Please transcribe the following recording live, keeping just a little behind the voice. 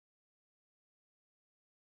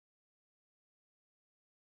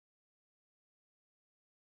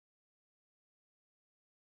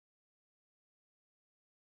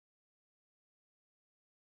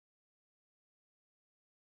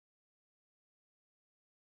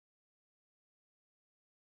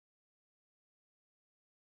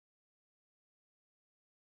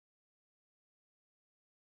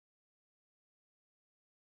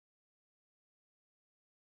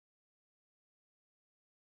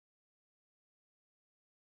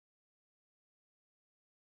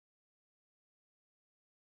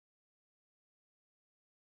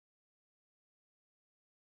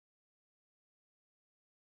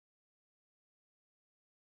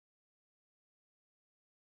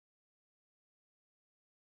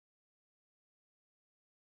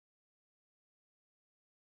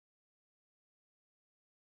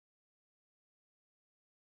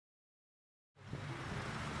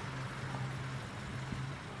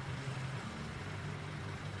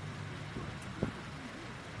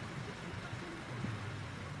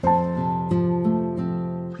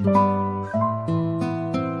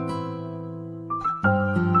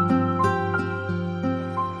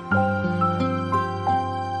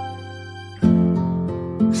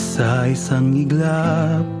Sa isang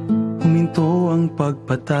iglap, huminto ang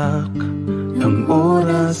pagpatak ng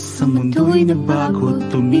oras. Sa mundo'y nagbago,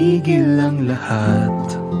 tumigil ang lahat.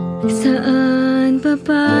 Saan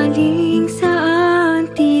papaling, saan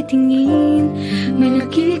titingin? May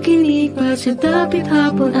nakikinig pa sa dapit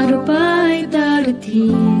hapon, araw ba'y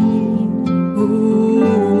darating?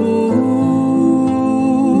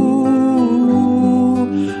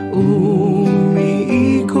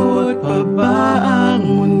 Umiikot pa ba ang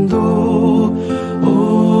mundo?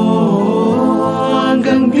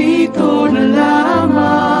 Hanggang dito na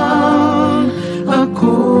lamang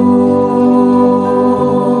ako.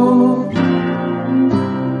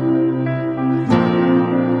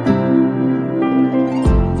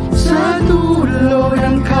 Sa dulo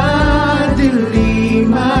ng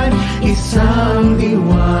kadiliman, isang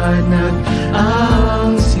liwanag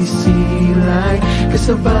ang sisilay,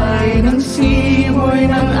 kasabay ng simoy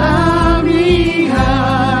ng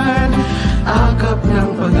amihan. Akap ng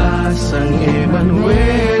pag-asang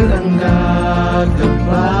Emmanuel ang gagabay.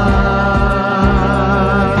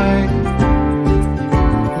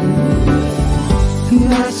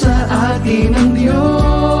 Nasa atin ang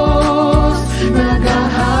Diyos,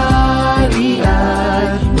 naghahari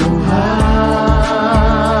at buhay.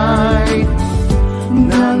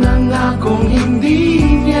 Nangangakong hindi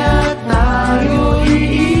niya tayo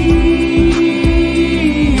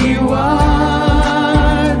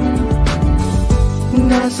iiwan.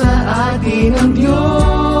 Nasa atin ang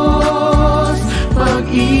Diyos,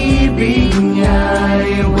 pag-ibig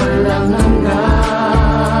niya'y walang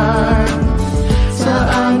hanggan. Sa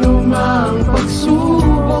anumang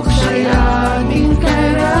pagsubok, siya'y ating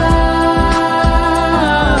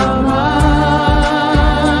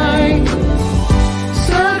karamay.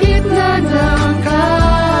 Sa gitna ng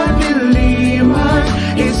kadiliman,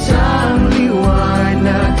 isang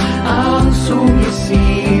liwanag ang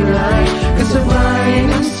sumisilay, kasabay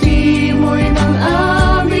ng simoy ng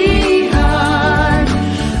amihan.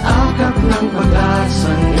 Akap ng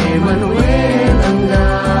pag-asang Emmanuel ang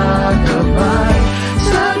gagabay.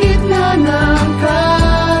 Sa gitna ng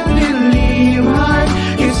kadiliman,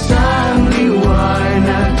 isang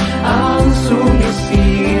liwanag ang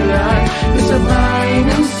sumisilay, kasabay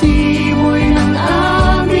ng simoy ng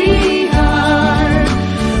amihan.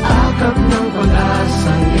 Akap ng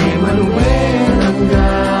pag-asang Emmanuel ang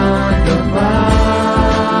gagabay.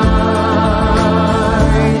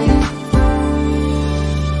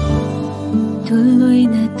 Tuloy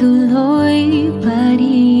na tuloy pa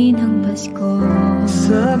rin ang Pasko.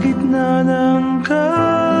 Sa gitna ng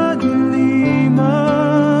kadiliman,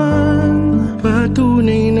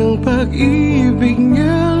 patunay ng pag-ibig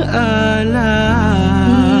niyang alay.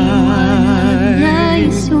 Ay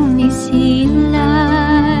sumisilay,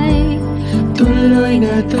 Tuloy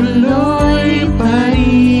na tuloy pa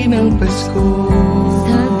rin ang Pasko.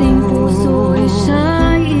 sa ating puso ay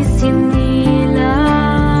siya'y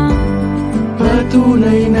isinilang.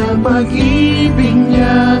 Patunay na pag-ibig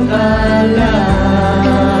niyang alay.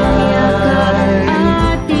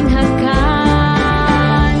 Ating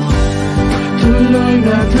hakan, Tuloy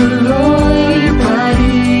na tuloy pa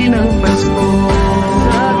rin ang Pasko.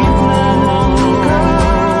 Sa gitna ng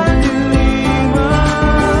kadiliman,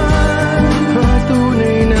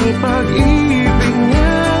 patunay ng pag-ibig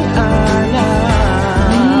niyang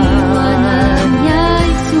alay. liwanag niya'y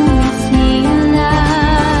sumisilay.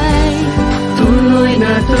 Tuloy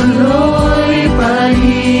na tuloy pa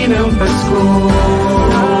rin ang Pasko. Sa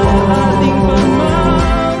ating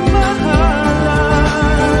pagmamahalan,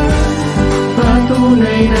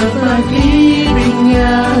 patunay na pag-ibig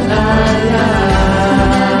niyang alay.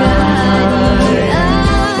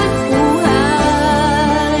 At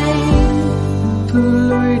buhay,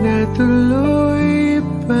 Tuloy na tuloy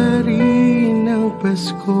pa rin ang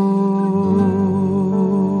Pasko.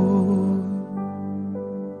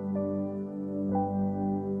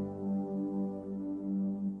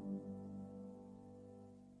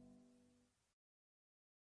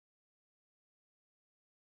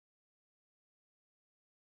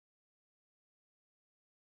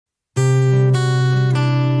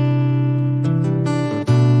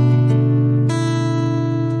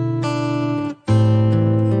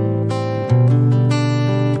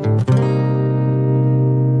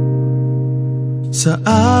 Sa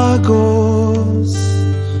agos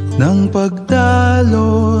ng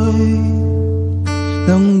pagdaloy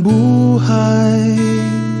ng buhay,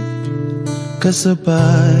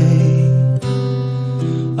 kasabay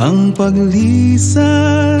ang paglisan,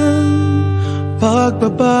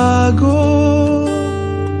 pagbabago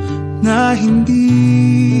na hindi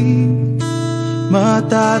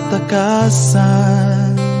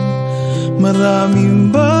matatakasan, Maraming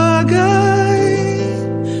bagay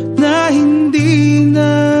na hindi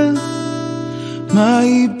na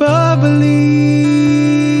maibabalik,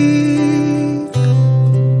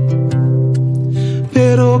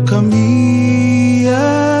 pero kami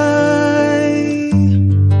ay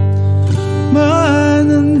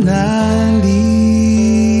mananalig.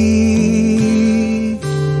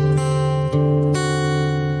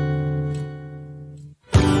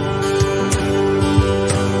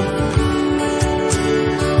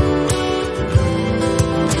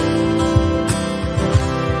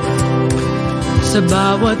 Sa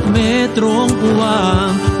bawat metrong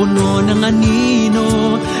puwang, puno ng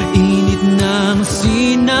anino, init ng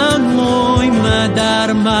sinag mo'y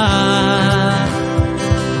madarma.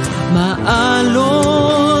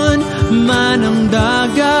 Maalon man ang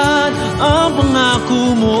dagat, ang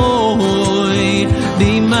pangako mo'y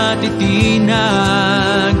di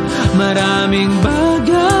matitinag. Maraming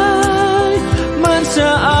bagay man sa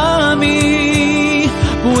amin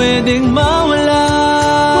pwedeng mawala.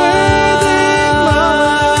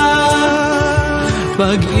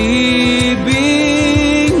 Pag-ibig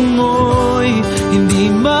mo'y hindi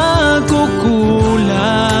magkukulang.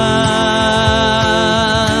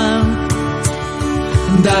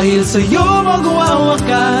 Dahil sa'yo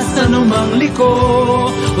magwawakas anumang liko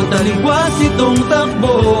o taliwas itong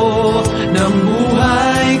takbo ng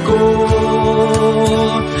buhay ko.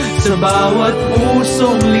 Sa bawat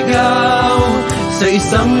pusong ligaw, sa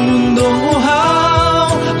isang mundong uhaw,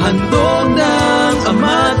 handog ng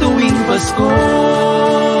Ama tuwing Pasko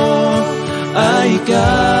ay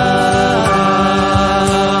ikaw.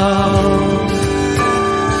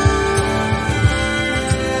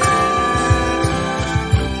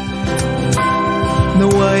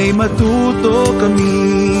 Naway matuto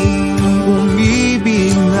kaming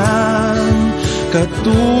umibig ng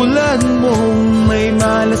katulad mong may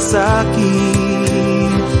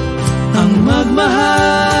malasakit. Ang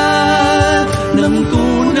magmahal ng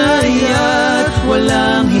tunay at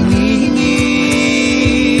walang hinihinging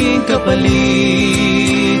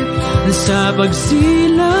kapalit. Sa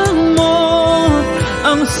pagsilang mo,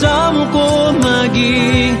 ang samo ko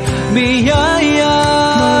maging biyaya.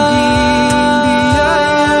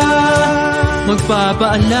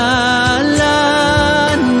 Magpapaalala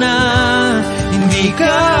na hindi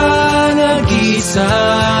ka nag-isa.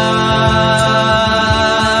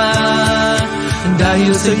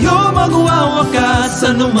 Dahil sa'yo magwawakas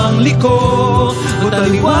anumang liko o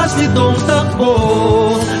taliwas nitong takbo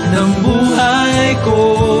ng buhay ko.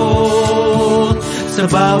 Sa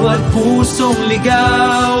bawat pusong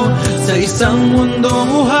ligaw, sa isang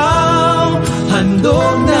mundong uhaw,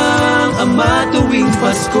 handog ng Ama tuwing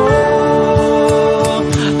Pasko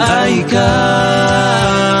ay ikaw.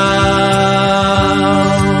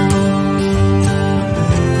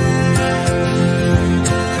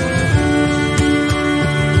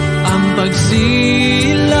 Ang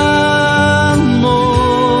pagsilang mo,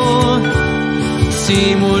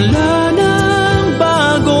 simula ng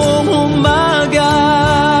bagong umaga.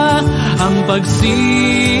 Ang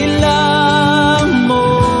pagsilang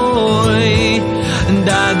mo'y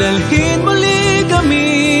dadalhin muli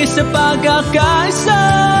kami sa pagkakaisa.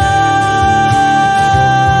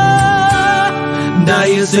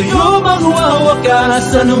 Dahil sa'yo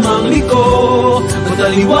magwawakas anumang liko o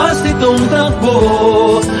taliwas nitong takbo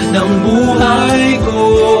ng buhay ko.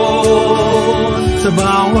 Sa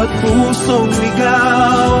bawat pusong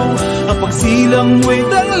ligaw, ang pagsilang mo'y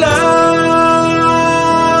tanglaw.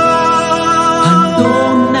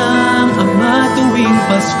 Handog ng Ama tuwing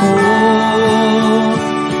Pasko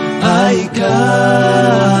ay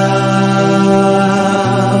ikaw.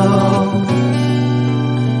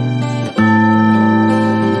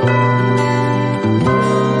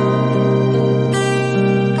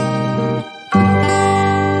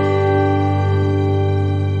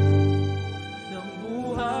 Ng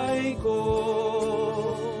buhay ko,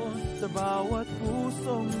 sa bawat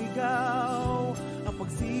pusong ligaw, ang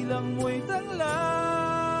pagsilang mo'y tanglaw.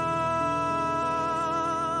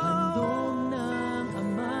 Handog ng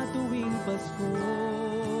Ama tuwing Pasko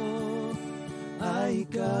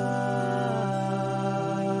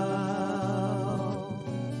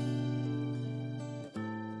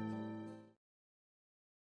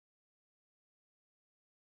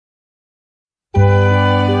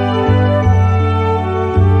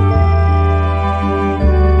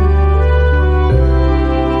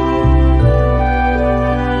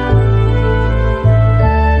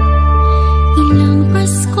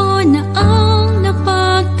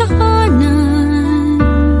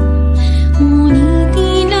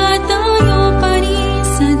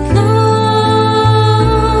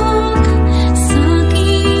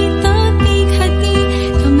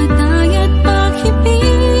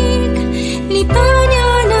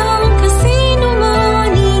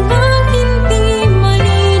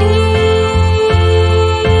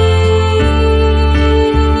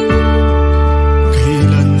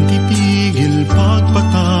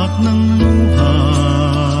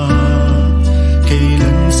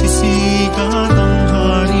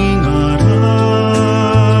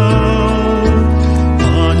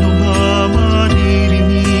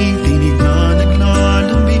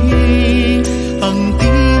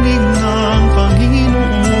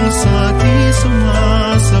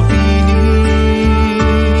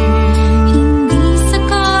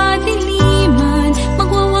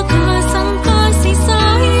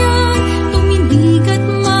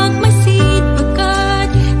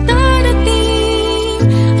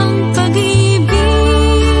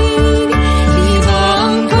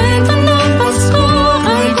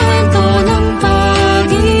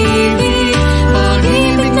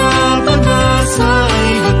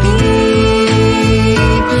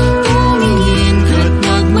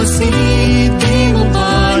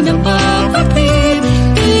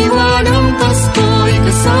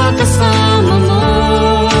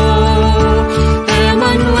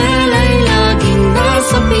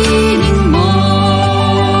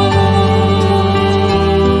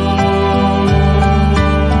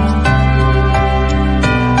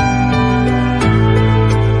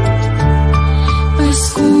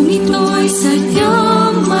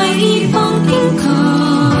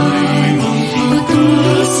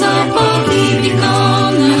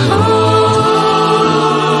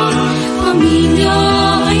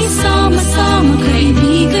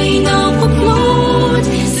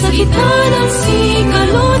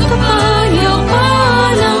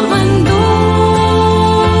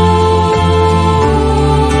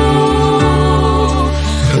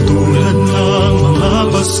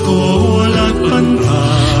Pasko wala't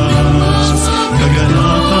pantas,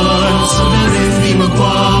 kaganapan sa Belen di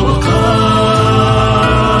magwawakas.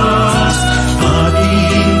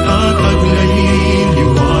 Ating tataglayin,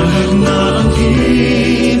 liwanag na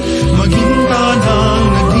angkin, maginta ng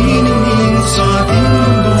nagdiningin sa ating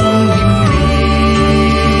mundong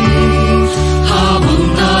himling. Habang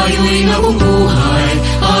tayo'y nabubuhay,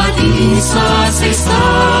 ating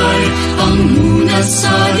isasaysay ang munas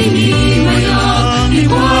sa dilim ay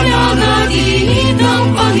liwanag at init ng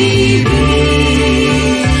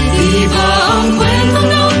pag-ibig. Iba ang kwento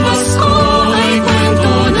ng Pasko ay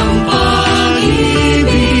kwento ng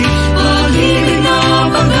pag-ibig. Pag-ibig na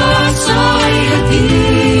pag-asa ay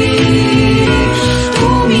hatid.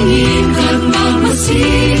 Tumingin ka't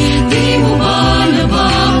magmasid, di mo ba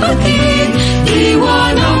nababatid?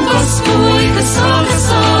 Diwa ng Pasko'y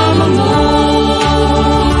kasama mo.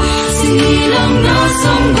 Sinilang na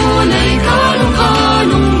sanggol ay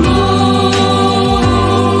kalong-kalong mo.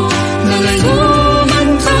 Nalayuman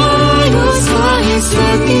tayo sa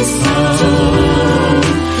isa't isa.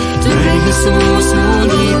 Kay Jesus,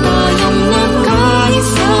 ngunit tayong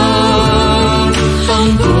nagkaisa. Ang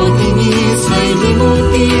tinis ay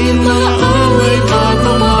limutin, maaway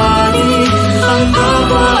pagmamali. Ang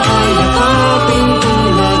kapwa ay yakapin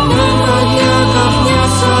tulad ng pagyakap niya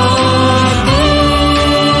sa atin.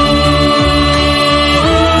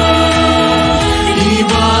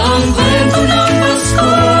 Iba ang kwento ng Pasko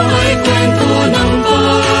ay kwento ng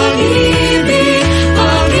pag-ibig.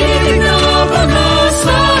 Pag-ibig na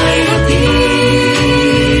pag-asa ay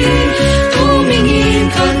hatid. Tumingin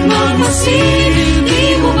ka't magmasid, di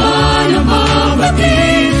mo ba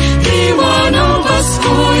nababatid? Diwa ng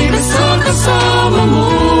Pasko'y kasama mo.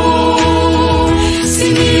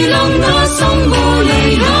 Sinilang na sanggol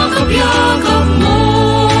ay yakap-yakap mo.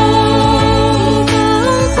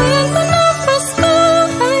 Ang kwento ng Pasko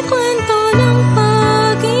ay kwento ng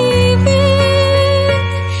pag-ibig.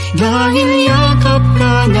 Dahil yakap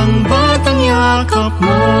ka ng batang yakap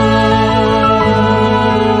mo.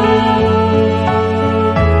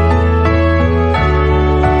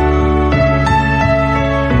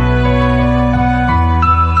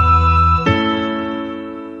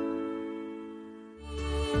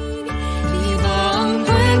 Diba ang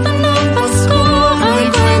kwento ng Pasko ay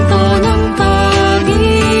kwento ng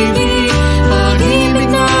pag-ibig. Pag-ibig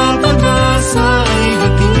na pag-asa ay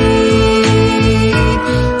hatid.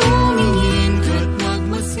 Tumingin ka't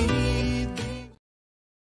magmasid.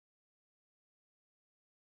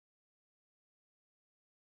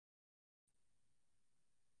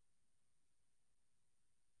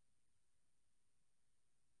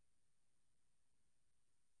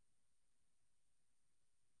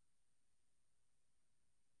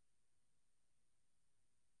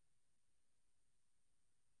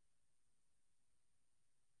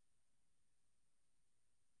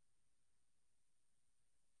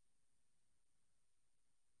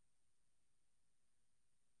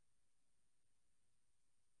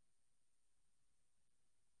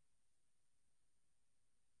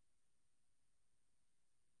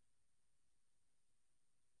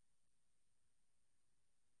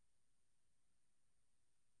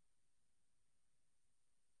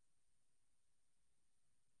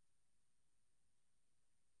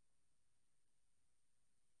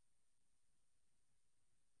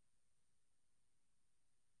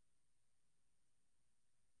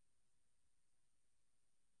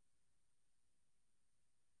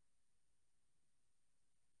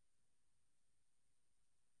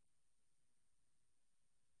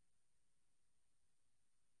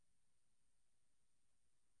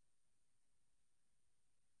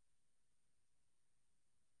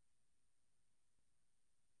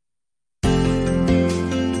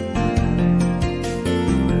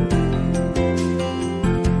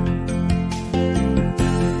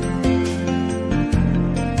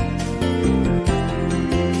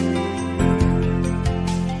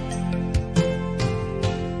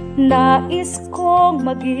 Nais kong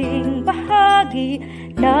maging bahagi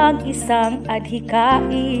ng isang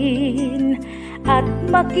adhikain at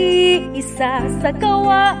makiisa sa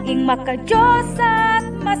gawaing makadiyos at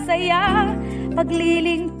masaya,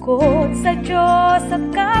 paglilingkod sa Diyos at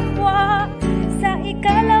kapwa sa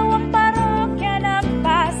ikalawang parokya ng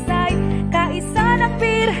Pasay, kaisa ng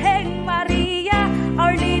Birheng Maria,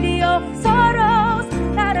 Our Lady of Sorrows.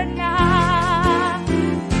 Tara na!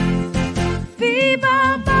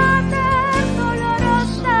 Viva Mater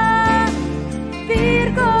Dolorosa,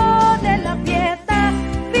 Virgo de la Pieta.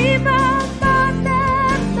 Viva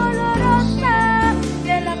Mater Dolorosa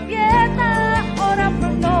de la Pieta, ora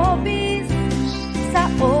pro nobis. Sa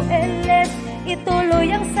OLS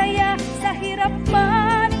ituloy ang saya, sa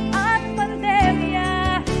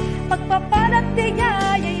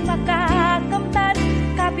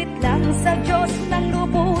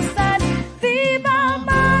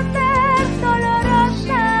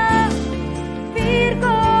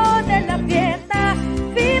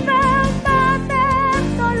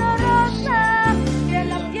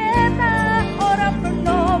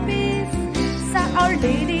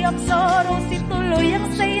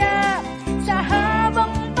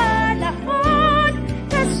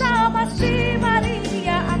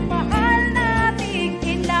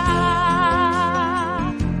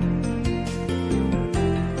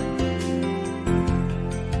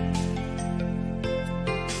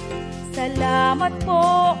Salamat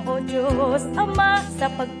po, O Diyos Ama, sa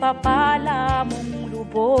pagpapala mong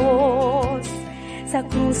lubos. Sa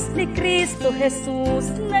krus ni Kristo Jesus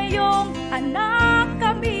na iyong anak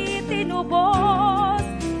kami tinubos.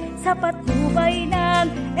 Sa patnubay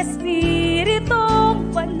ng Espiritong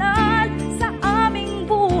Banal sa aming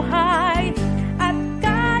buhay. At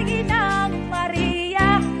kainang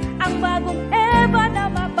Maria, ang bagong Eva na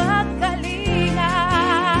mapagkalinga.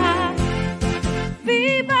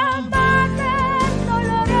 Viva Mater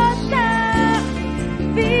Dolorosa,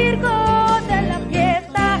 Virgo de la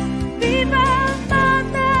Pieta. Viva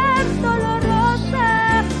Mater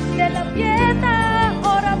Dolorosa de la Pieta,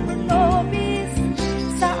 ora pro nobis.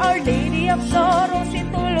 Sa Our Lady of Sorrows,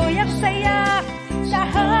 ituloy ang saya sa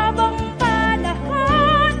habang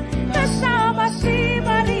panahon. Kasama si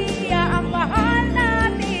Maria, ang mahal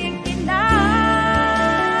nating ina.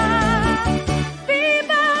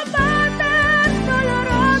 Viva Mater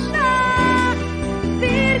Dolorosa,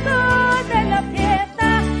 Virgo de la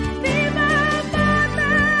Pieta. Viva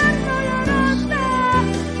Mater Dolorosa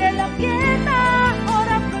de la Pieta,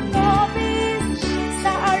 ora pro nobis.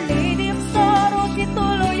 Sa Our Lady of Sorrows,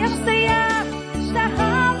 ituloy ang saya sa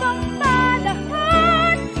habang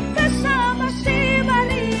panahon. Kasama si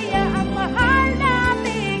Maria, ang mahal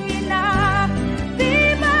nating ina.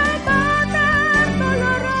 Viva Mater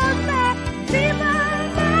Dolorosa, Viva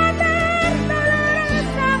Mater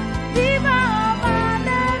Dolorosa, Viva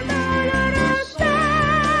Mater Dolorosa.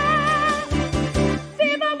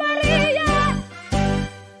 Viva Maria!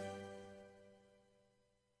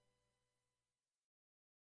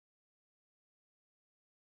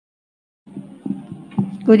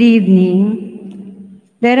 Good evening.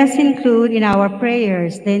 Let us include in our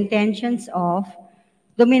prayers the intentions of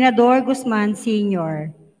Dominador Guzman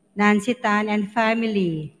Sr., Nancy Tan and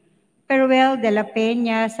family, Peruel de la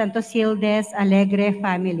Peña Santosildes Alegre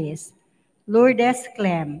families, Lourdes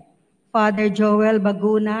Clem, Father Joel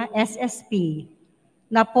Baguna, SSP,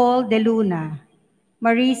 Napol de Luna,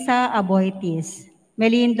 Marisa Aboitis,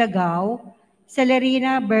 Melinda Gao,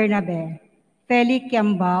 Celerina Bernabe, Feli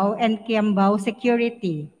Kiambao and Kiambao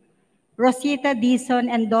Security, Rosita Dizon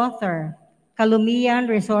and daughter, Calumian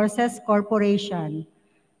Resources Corporation,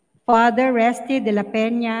 Father Resty de la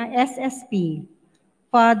Peña, SSP,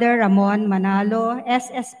 Father Ramon Manalo,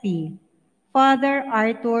 SSP, Father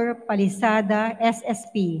Arthur Palisada,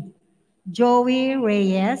 SSP, Joey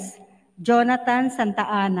Reyes, Jonathan Santa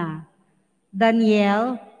Ana,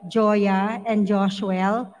 Daniel, Joya, and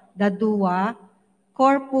Joshua Dadua,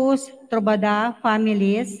 Corpus Trobada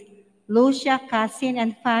families, Lucia Casin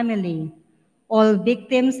and family, all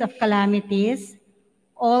victims of calamities,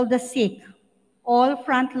 all the sick, all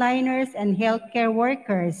frontliners and healthcare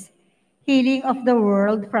workers, healing of the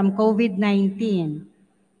world from COVID-19,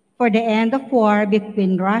 for the end of war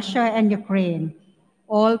between Russia and Ukraine,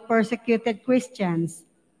 all persecuted Christians,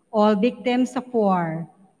 all victims of war,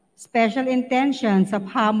 special intentions of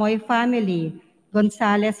Hamoy family,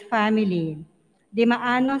 Gonzalez family,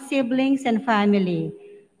 Dimaano siblings and family,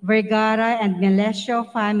 Vergara and Melesio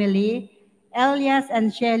family, Elias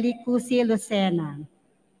and Shelly Cusi Lucena.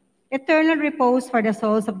 Eternal repose for the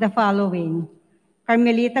souls of the following: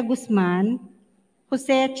 Carmelita Guzman,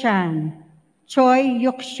 Jose Chan, Choi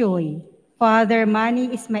Yukshui, Father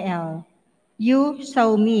Manny Ismael, Yu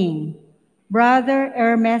Xiaoming, Brother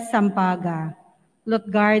Hermes Sampaga,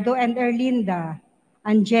 Lutgardo and Erlinda,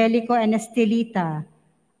 Angelico and Estelita,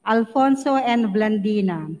 Alfonso and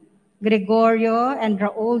Blandina, Gregorio and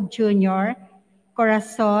Raul Jr.,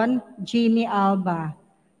 Corazon, Jimmy Alba,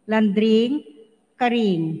 Landring,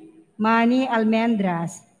 Karing, Manny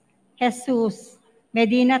Almendras, Jesus,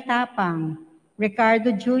 Medina Tapang, Ricardo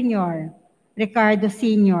Jr., Ricardo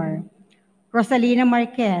Sr., Rosalina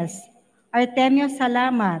Marquez, Artemio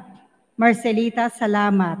Salamat, Marcelita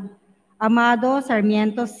Salamat, Amado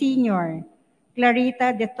Sarmiento Sr., Clarita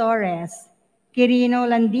de Torres, Quirino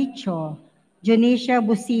Landicho, Junicia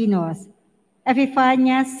Businos,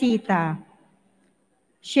 Epifania Sita,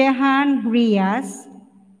 Shehan Rias,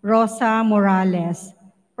 Rosa Morales,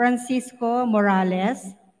 Francisco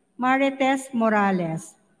Morales, Marites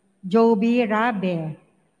Morales, Joby Rabe,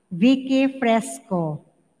 Vicky Fresco,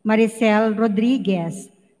 Maricel Rodriguez,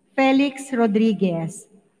 Felix Rodriguez,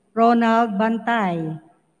 Ronald Bantay,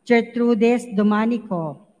 Gertrudes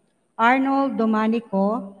Domanico, Arnold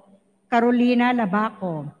Domanico, Carolina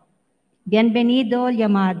Labaco, Bienvenido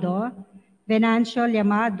Llamado, Venancio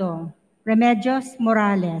Llamado, Remedios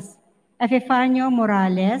Morales, Epifanio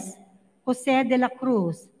Morales, Jose de la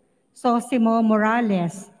Cruz, Sosimo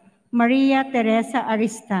Morales, Maria Teresa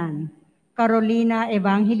Aristan, Carolina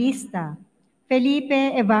Evangelista,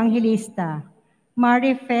 Felipe Evangelista,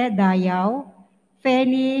 Marife Dayaw,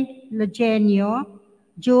 Fanny Eugenio,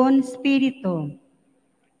 June Spirito,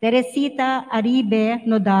 Teresita Aribe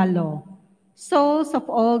Nodalo, souls of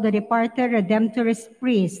all the departed Redemptorist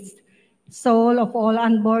priests, soul of all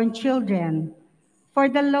unborn children, for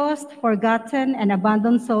the lost, forgotten, and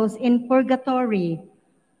abandoned souls in purgatory,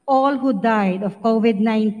 all who died of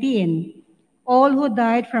COVID-19, all who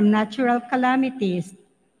died from natural calamities,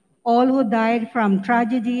 all who died from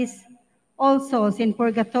tragedies, all souls in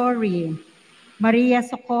purgatory, Maria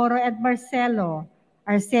Socorro and Marcelo,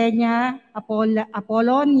 Arsenia,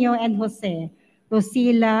 Apolonio and Jose,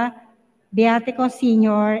 Rosila, Beatico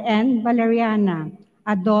Sr. and Valeriana,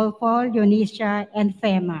 Adolfo, Eunicia, and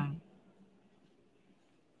Fema.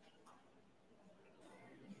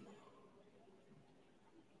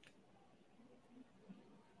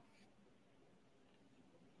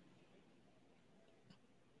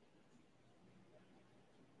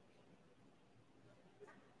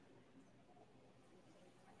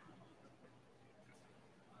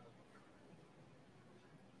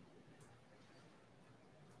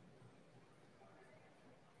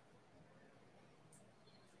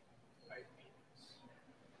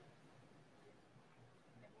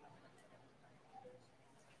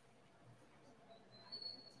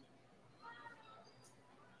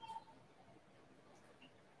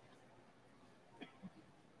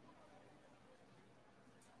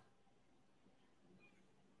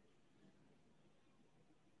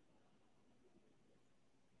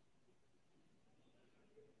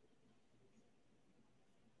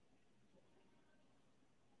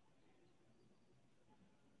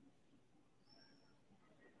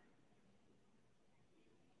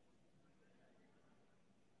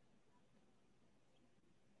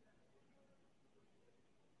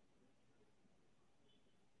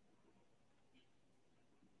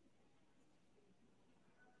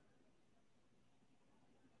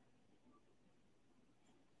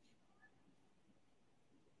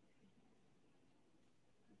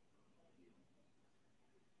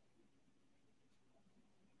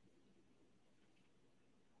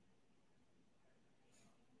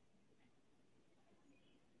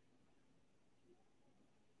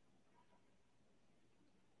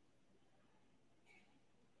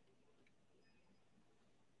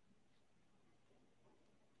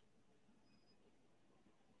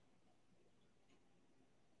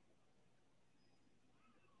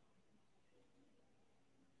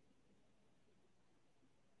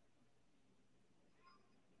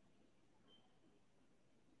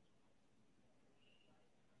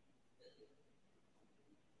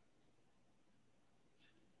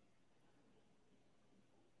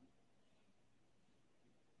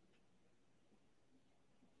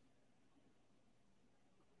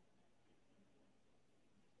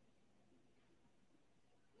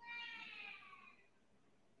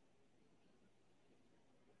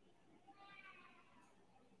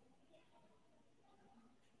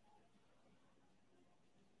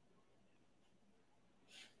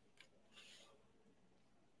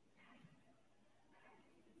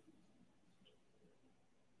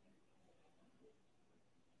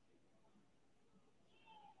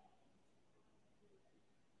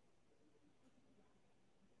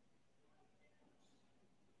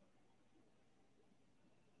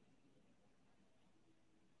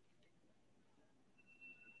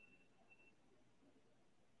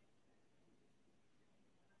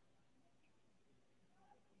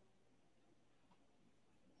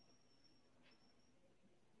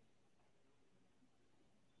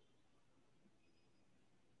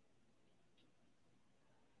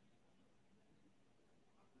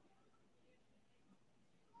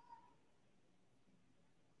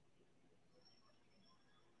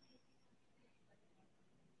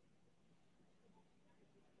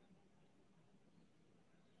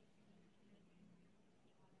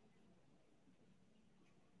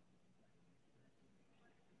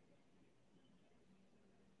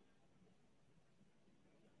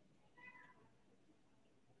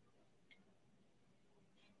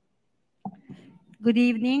 Good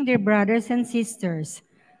evening, dear brothers and sisters.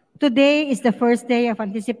 Today is the first day of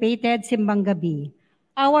anticipated Simbang Gabi.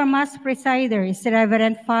 Our Mass presider is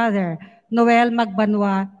Reverend Father Noel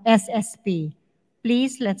Magbanwa, SSP.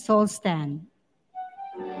 Please, let's all stand.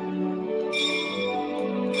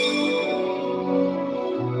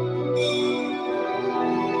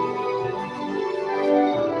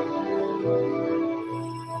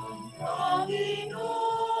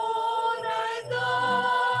 Panginoon ay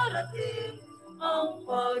darating, ang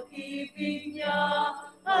pag-ibig niya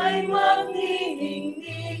ay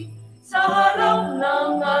magniningning. Sa harap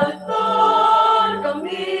ng altar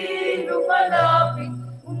kami lumalapit,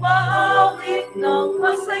 umahawik ng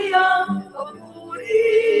masayang papuri.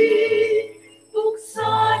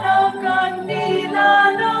 Buksan ang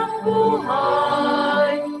kandila ng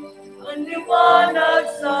buhay, ang liwanag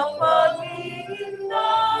sa paghihintay.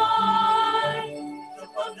 Sa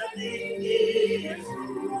pagdating ni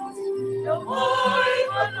Jesus, naway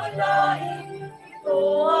manalain, ito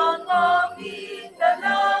ang aming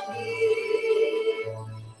dalangin.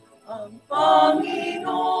 Ang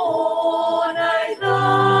Panginoon ay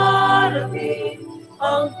darating,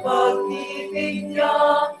 ang pag-ibig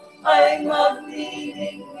niya ay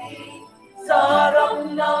magniningning. Sa harap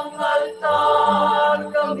ng altar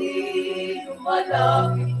kami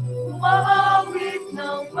lumalapit, umahawit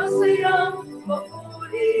ng masayang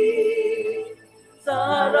papuri. Sa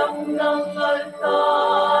harap ng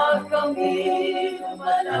altar kami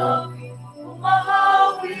lumalapit,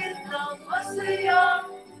 umahawit ng masayang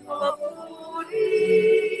papuri.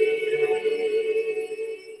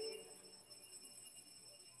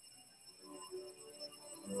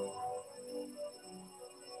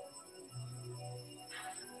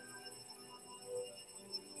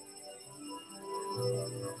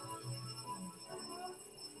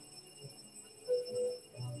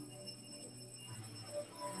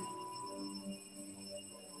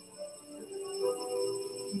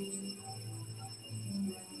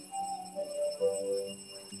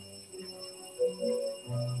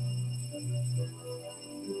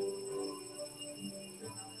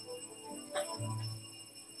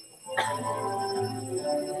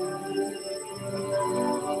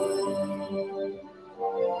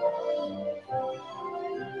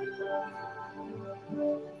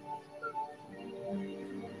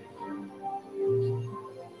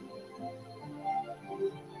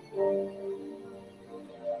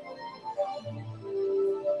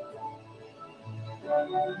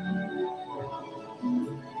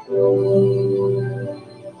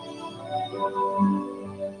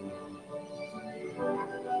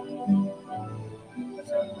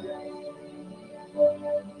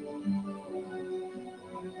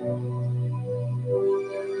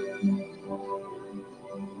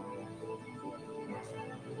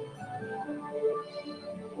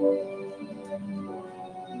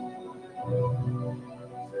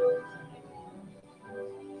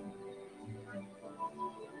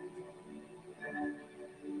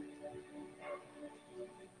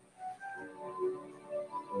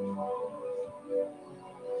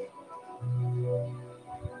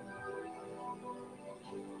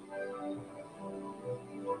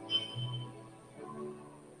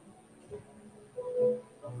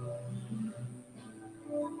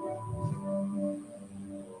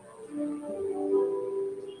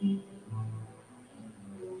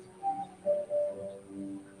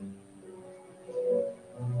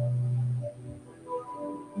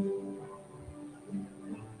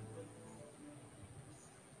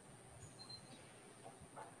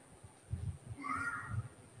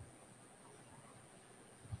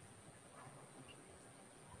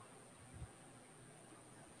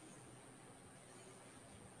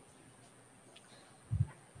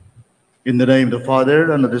 In the name of the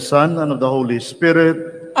Father, and of the Son, and of the Holy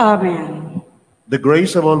Spirit. Amen. The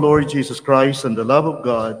grace of our Lord Jesus Christ, and the love of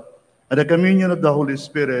God, and the communion of the Holy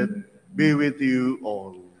Spirit be with you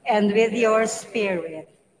all. And with your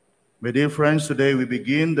spirit. My dear friends, today we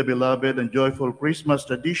begin the beloved and joyful Christmas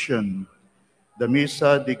tradition, the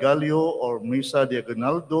Misa di Gallo or Misa di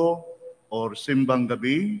Aguinaldo or Simbang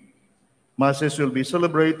Gabi. Masses will be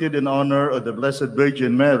celebrated in honor of the Blessed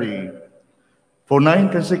Virgin Mary for 9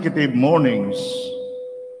 consecutive mornings,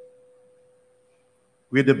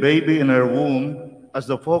 with the baby in her womb as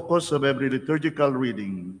the focus of every liturgical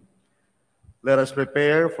reading. Let us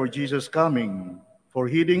prepare for Jesus' coming, for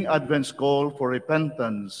heeding Advent's call for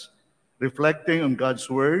repentance, reflecting on God's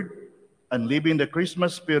word, and living the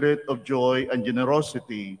Christmas spirit of joy and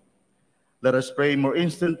generosity. Let us pray more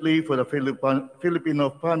instantly for the Filipino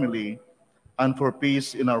family and for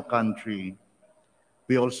peace in our country.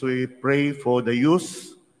 We also pray for the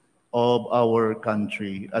youth of our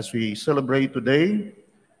country as we celebrate today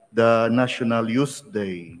the National Youth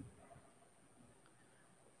Day.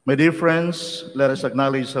 My dear friends, let us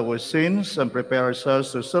acknowledge our sins and prepare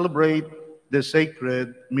ourselves to celebrate the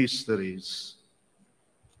sacred mysteries.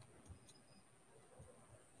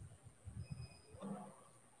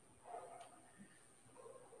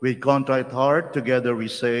 With contrite heart, together we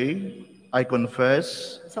say, I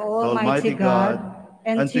confess to Almighty God,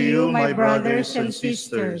 and to you, my brothers and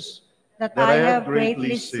sisters, that I have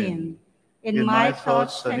greatly sinned in my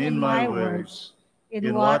thoughts and in my words,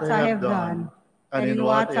 in what I have done and in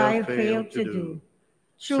what I have failed to do.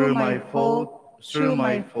 Through my fault, through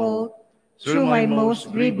my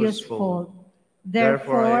most grievous fault.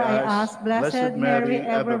 Therefore I ask Blessed Mary,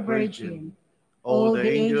 ever Virgin, all the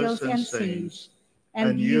angels and saints,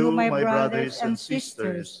 and you, my brothers and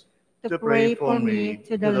sisters, to pray for me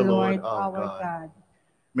to the Lord our God.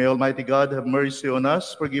 May Almighty God have mercy on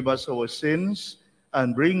us, forgive us our sins,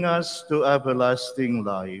 and bring us to everlasting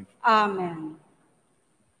life. Amen.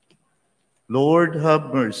 Lord,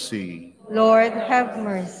 have mercy. Lord, have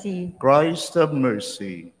mercy. Christ, have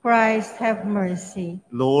mercy. Christ, have mercy.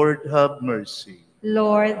 Lord, have mercy.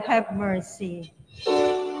 Lord, have mercy.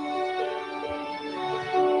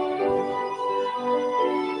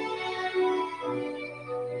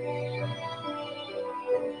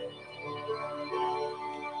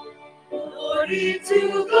 Glory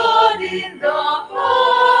to God in the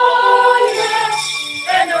highest,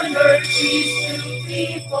 and on earth peace to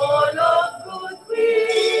people of good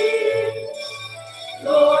will.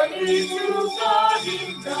 Glory to God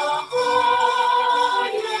in the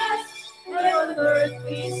highest, and on earth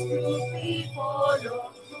peace to people of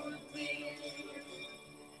good will.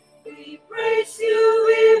 We praise you,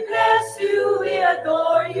 we bless you, we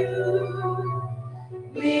adore you.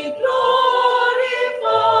 We glorify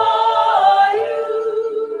you.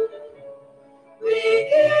 We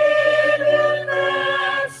give you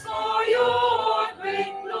thanks for your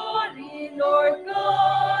great glory, Lord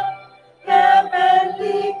God,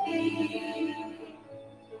 heavenly King.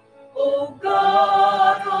 O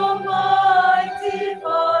God, Almighty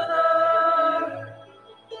Father,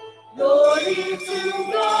 glory to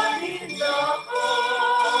God in the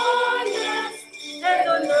highest, and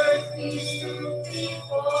on earth peace to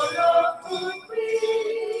people of good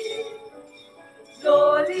will.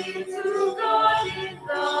 Glory to God in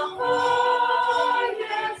the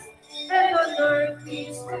highest, and on earth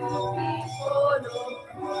peace to people of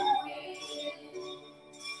good will.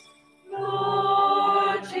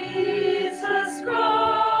 Lord Jesus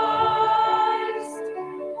Christ,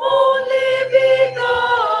 only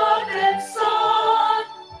begotten Son,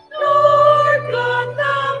 Lord God,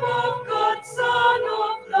 Lamb of God, Son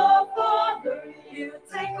of the Father, you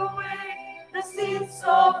take away the sins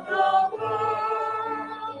of the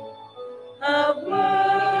world. Have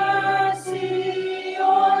mercy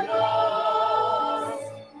on us.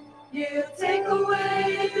 You take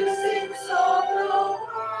away the sins of the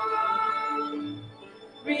world.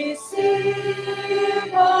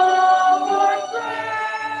 Receive our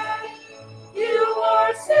prayer. You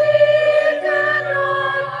are seated at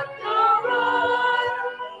the right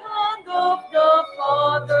hand of the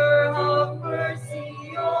Father. Have mercy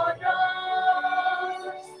on us.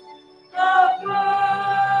 Have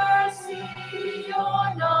mercy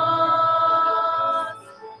on us.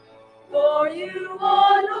 For you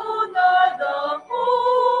alone are the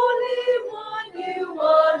Holy One. You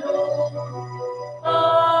alone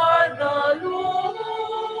are the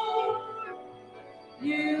Lord.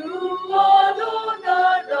 You alone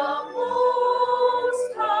are the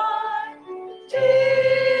Most High,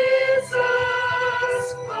 Jesus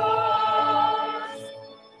Christ,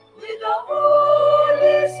 with the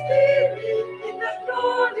Holy Spirit, in the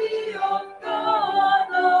glory of God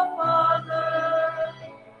the Father.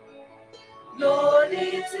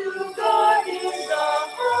 Glory to God in the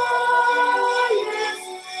highest,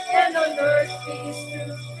 and on earth peace to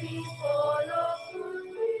people of good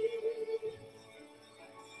will.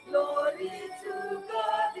 Glory to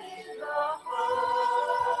God in the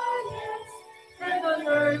highest, and on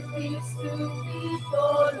earth peace to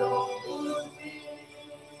people of good will.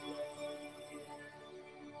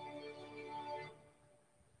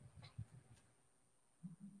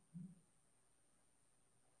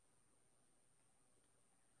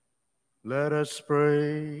 Let us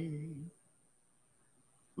pray.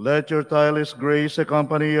 Let your tireless grace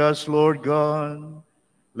accompany us, Lord God.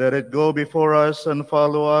 Let it go before us and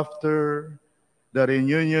follow after, that in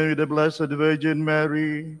union with the Blessed Virgin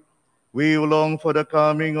Mary, we who long for the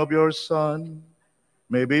coming of your Son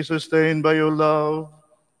may be sustained by your love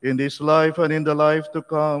in this life and in the life to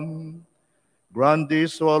come. Grant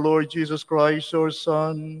this to our Lord Jesus Christ, your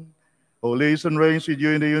Son, who lives and reigns with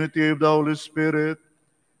you in the unity of the Holy Spirit,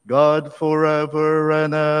 God forever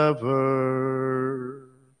and ever.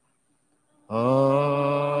 Amen.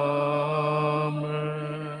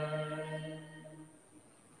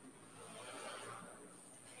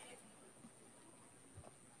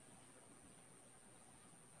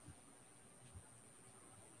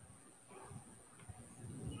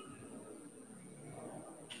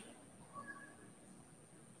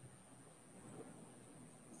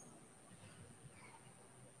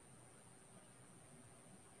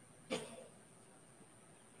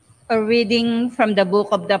 A reading from the book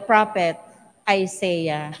of the prophet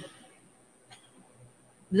Isaiah.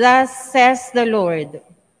 Thus says the Lord,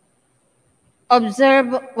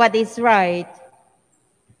 observe what is right,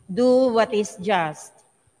 do what is just,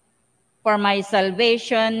 for my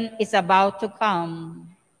salvation is about to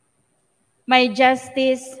come, my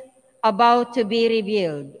justice about to be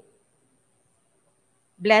revealed.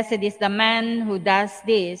 Blessed is the man who does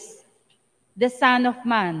this, the Son of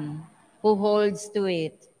Man who holds to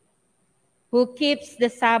it, who keeps the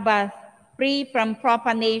Sabbath free from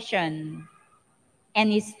profanation, and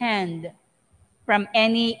his hand from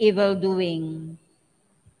any evil doing.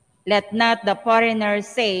 Let not the foreigner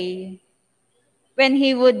say, when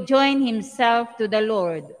he would join himself to the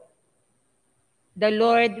Lord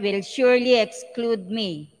will surely exclude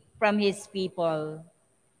me from his people.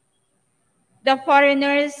 The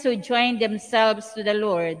foreigners who join themselves to the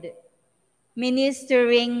Lord,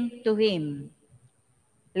 ministering to him,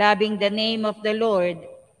 loving the name of the Lord,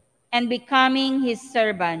 and becoming his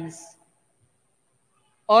servants.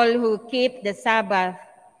 All who keep the Sabbath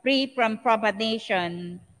free from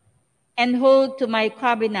profanation and hold to my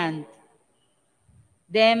covenant,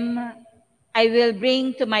 them I will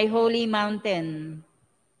bring to my holy mountain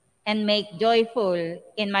and make joyful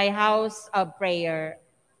in my house of prayer.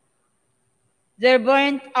 Their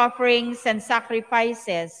burnt offerings and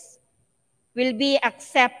sacrifices will be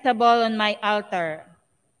acceptable on my altar.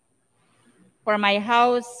 For my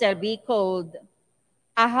house shall be called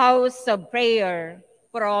a house of prayer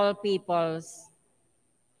for all peoples.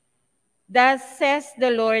 Thus says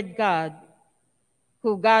the Lord God,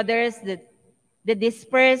 who gathers the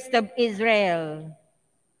dispersed of Israel.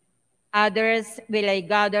 Others will I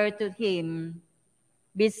gather to him,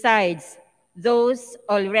 besides those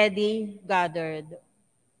already gathered.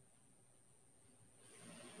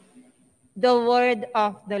 The word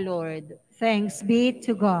of the Lord. Thanks be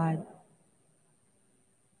to God.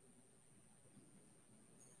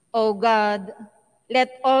 O God,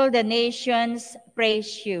 let all the nations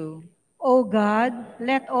praise you. O God,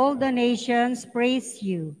 let all the nations praise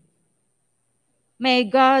you. May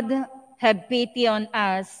God have pity on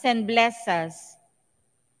us and bless us.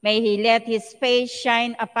 May he let his face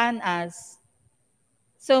shine upon us.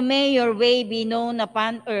 So may your way be known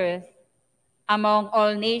upon earth, among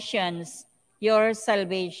all nations, your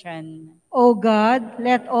salvation. O God,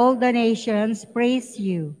 let all the nations praise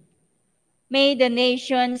you. May the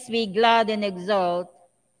nations be glad and exult,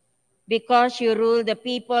 because you rule the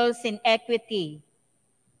peoples in equity.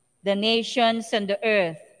 The nations and the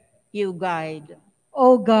earth you guide.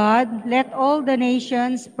 O God, let all the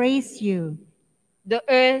nations praise you. The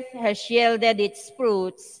earth has yielded its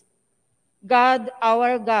fruits. God,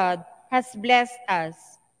 our God, has blessed us.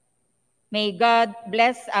 May God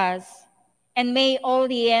bless us, and may all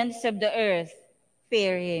the ends of the earth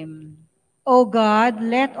fear him. O God,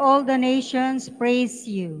 let all the nations praise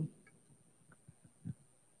you.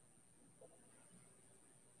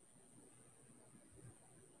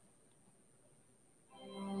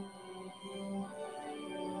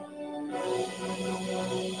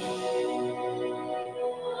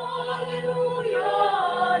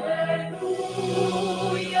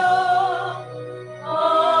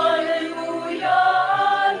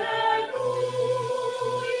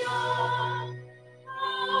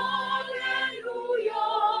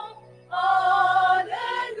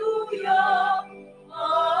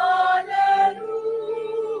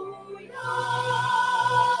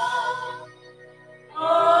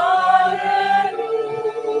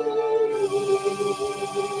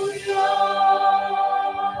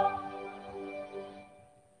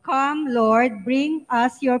 Come, Lord, bring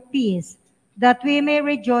us your peace, that we may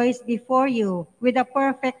rejoice before you with a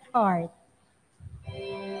perfect heart.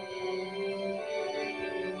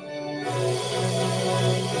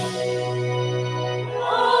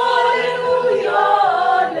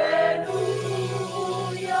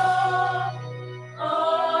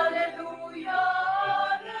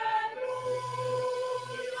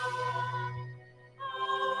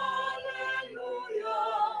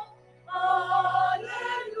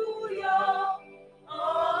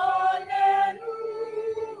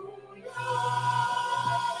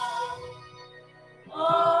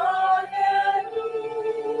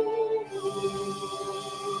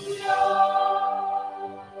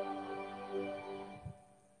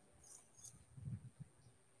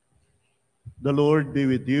 The Lord be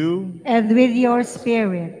with you. And with your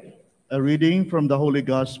spirit. A reading from the Holy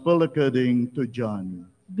Gospel according to John.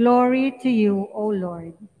 Glory to you, O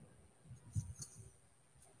Lord.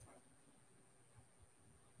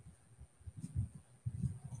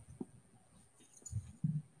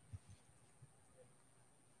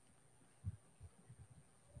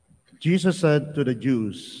 Jesus said to the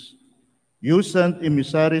Jews, "You sent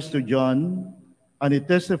emissaries to John, and it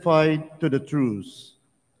testified to the truth.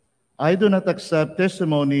 I do not accept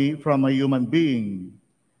testimony from a human being,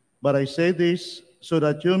 but I say this so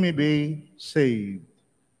that you may be saved.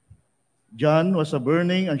 John was a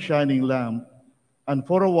burning and shining lamp, and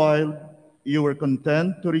for a while you were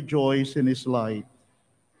content to rejoice in his light.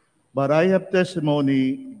 But I have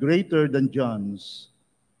testimony greater than John's,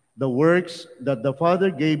 the works that the Father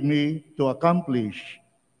gave me to accomplish.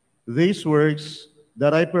 These works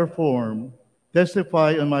that I perform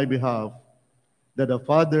testify on my behalf that the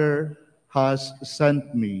Father has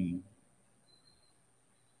sent me.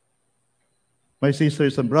 My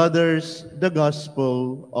sisters and brothers, the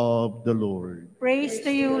Gospel of the Lord. Praise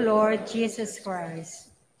to you, Lord Jesus Christ.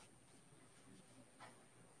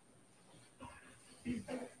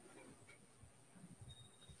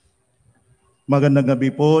 Magandang gabi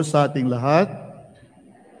po sa ating lahat.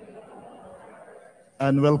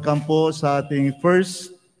 And welcome po sa ating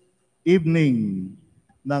first evening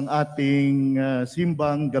ng ating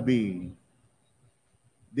Simbang Gabi.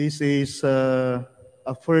 This is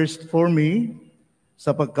a first for me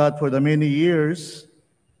sapagkat for the many years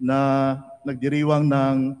na nagdiriwang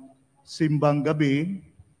ng Simbang Gabi,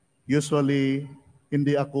 usually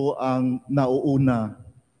hindi ako ang nauuna.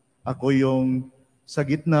 Ako yung sa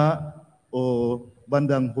gitna o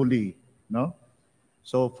bandang huli, no?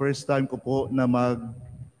 So first time ko po na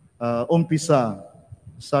umpisa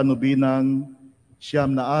sa nobinang 9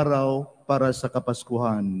 na araw para sa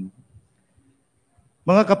Kapaskuhan.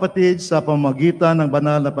 Mga kapatid, sa pamamagitan ng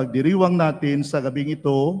banal na pagdiriwang natin sa gabing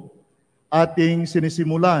ito, ating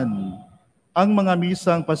sinisimulan ang mga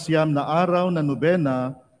misang 9 na araw na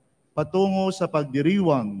nobena patungo sa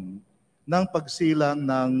pagdiriwang ng pagsilang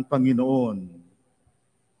ng Panginoon.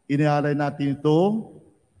 Inialay natin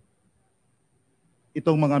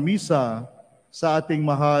itong mga misa sa ating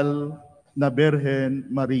mahal na Birhen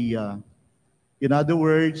Maria. In other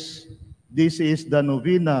words, this is the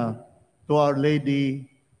novena to Our Lady,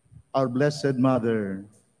 our Blessed Mother.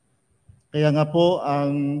 Kaya nga po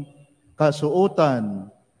ang kasuotan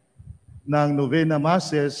ng novena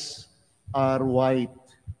masses are white.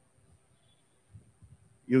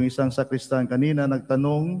 Yung isang sakristan kanina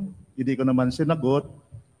nagtanong, hindi ko naman sinagot,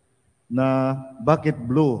 na bakit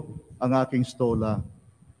blue ang aking stola?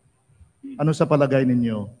 Ano sa palagay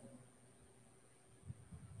ninyo?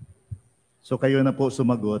 So kayo na po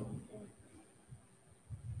sumagot.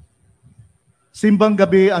 Simbang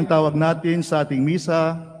gabi ang tawag natin sa ating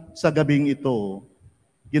misa sa gabing ito.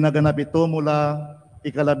 Ginaganap ito mula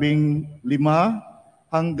 15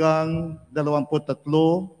 hanggang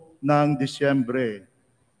 23 ng Disyembre.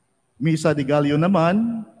 Misa de Gallo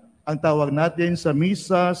naman ang tawag natin sa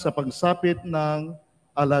misa sa pagsapit ng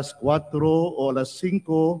alas 4 o alas 5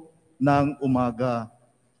 ng umaga.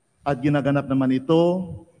 At ginaganap naman ito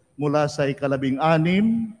mula sa 16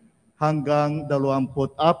 hanggang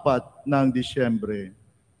 24 ng Disyembre.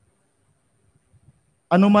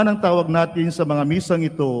 Ano man ang tawag natin sa mga misang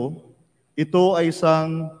ito ay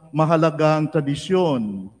isang mahalagang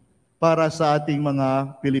tradisyon para sa ating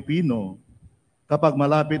mga Pilipino kapag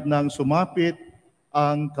malapit nang sumapit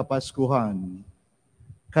ang Kapaskuhan.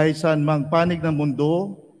 Kahit saan mang panig ng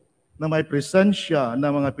mundo na may presensya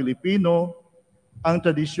ng mga Pilipino, ang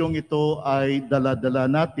tradisyong ito ay dala-dala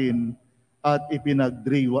natin at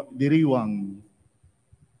ipinagdiriwang.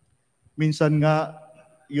 Minsan nga,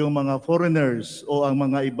 yung mga foreigners o ang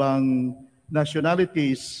mga ibang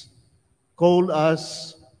nationalities call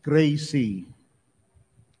us crazy.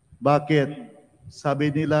 Bakit?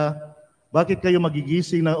 Sabi nila, bakit kayo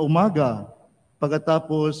magigising ng umaga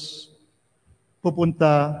pagkatapos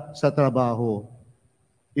pupunta sa trabaho?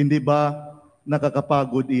 Hindi ba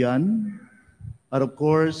nakakapagod iyan? And of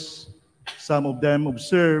course, some of them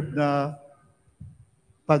observe na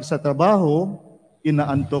pag sa trabaho,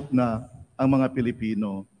 inaantok na ang mga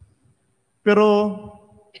Pilipino. Pero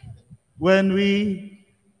when we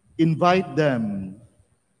invite them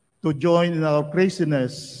to join in our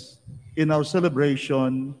craziness, in our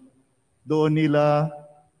celebration, doon nila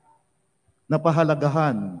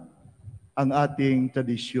napahalagahan ang ating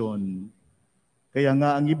tradisyon. Kaya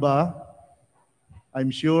nga ang iba, I'm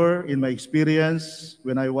sure in my experience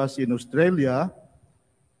when I was in Australia,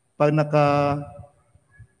 pag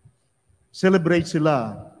celebrate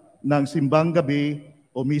sila ng Simbang Gabi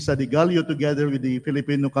o Misa de Gallo together with the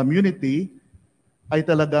Filipino community, ay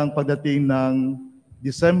talagang pagdating ng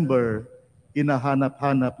December,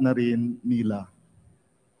 inahanap-hanap na rin nila.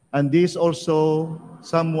 And this also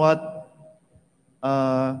somewhat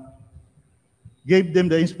gave them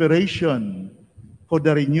the inspiration for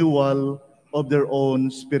the renewal of their own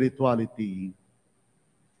spirituality.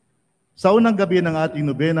 Sa unang gabi ng ating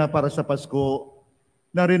nobena para sa Pasko,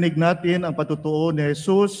 Narinig natin ang patutuo ni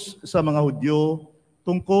Jesus sa mga Hudyo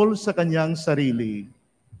tungkol sa kanyang sarili.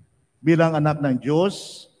 Bilang anak ng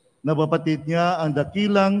Diyos, nababatid niya ang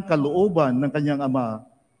dakilang kalooban ng kanyang Ama.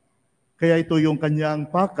 Kaya ito yung kanyang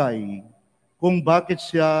pakay kung bakit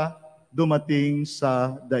siya dumating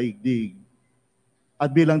sa daigdig.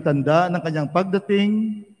 At bilang tanda ng kanyang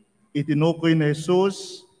pagdating, itinukoy ni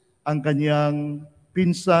Jesus ang kanyang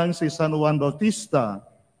pinsang si San Juan Bautista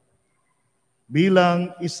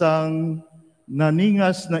bilang isang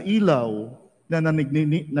naningas na ilaw na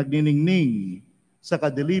nagniningning sa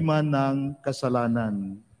kadiliman ng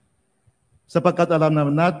kasalanan. Sapagkat alam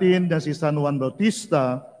naman natin na si San Juan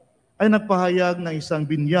Bautista ay nagpahayag ng isang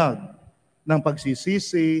binyag ng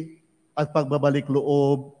pagsisisi at pagbabalik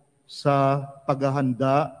loob sa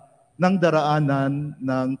paghahanda ng daraanan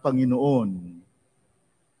ng Panginoon.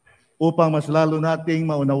 Upang mas lalo nating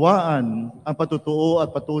maunawaan ang patutuo at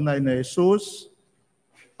patunay na Jesus,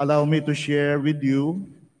 allow me to share with you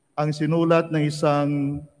ang sinulat ng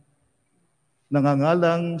isang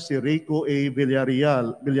nangangalang si Rico A.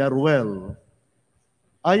 Villaruel.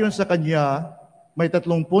 Ayon sa kanya, may 3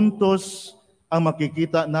 puntos ang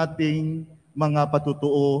makikita nating mga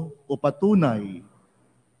patutuo o patunay.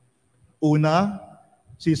 Una,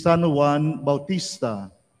 si San Juan Bautista.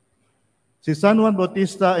 Si San Juan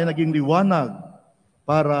Bautista ay naging liwanag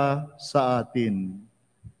para sa atin.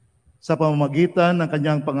 Sa pamamagitan ng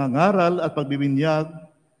kanyang pangangaral at pagbibinyag,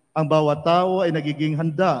 ang bawat tao ay nagiging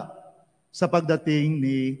handa sa pagdating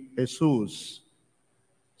ni Jesus.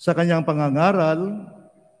 Sa kanyang pangangaral,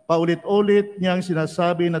 paulit-ulit niyang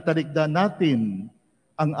sinasabi na talikdan natin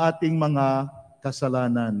ang ating mga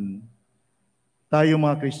kasalanan. Tayo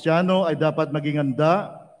mga Kristiyano ay dapat maging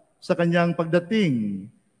handa sa kanyang pagdating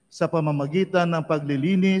sa pamamagitan ng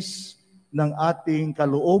paglilinis ng ating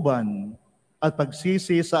kalooban at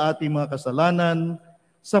pagsisi sa ating mga kasalanan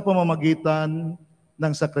sa pamamagitan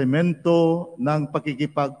ng sakramento ng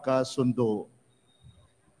pakikipagkasundo.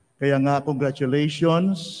 Kaya nga,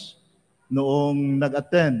 congratulations noong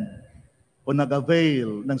nag-attend o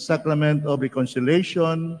nag-avail ng Sacrament of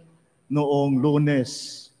Reconciliation noong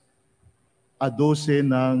Lunes, 12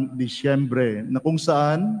 ng Disyembre, na kung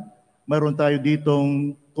saan mayroon tayo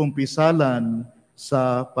ditong kumpisalan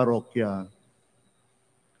sa parokya.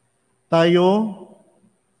 Tayo,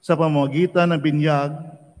 sa pamamagitan ng binyag,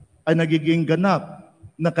 ay nagiging ganap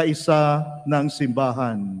na kaisa ng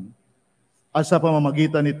simbahan. At sa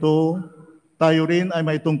pamamagitan nito, tayo rin ay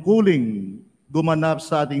may tungkuling gumanap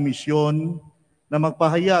sa ating misyon na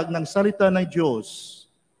magpahayag ng salita ng Diyos.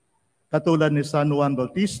 Katulad ni San Juan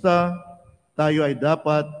Bautista, tayo ay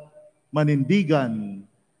dapat manindigan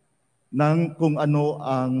ng kung ano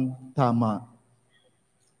ang tama.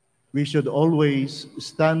 We should always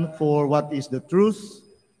stand for what is the truth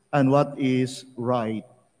and what is right.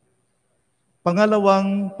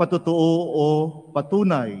 Pangalawang patutuo o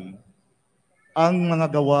patunay, ang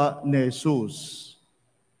mga gawa ni Jesus.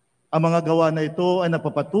 Ang mga gawa na ito ay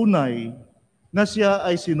napapatunay na siya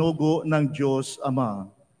ay sinugo ng Diyos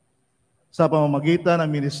Ama. Sa pamamagitan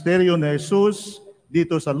ng ministeryo ni Jesus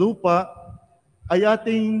dito sa lupa, ay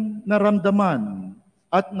ating naramdaman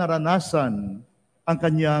at naranasan ang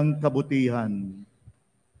kanyang kabutihan.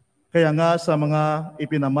 Kaya nga sa mga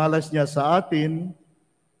ipinamalas niya sa atin,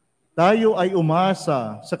 tayo ay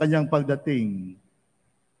umasa sa kanyang pagdating.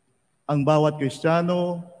 Ang bawat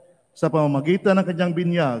Kristiyano sa pamamagitan ng kanyang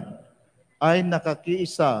binyag ay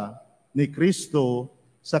nakakiisa ni Kristo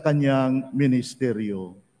sa kanyang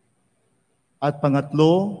ministeryo. At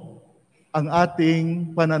pangatlo, ang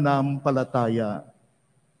ating pananampalataya.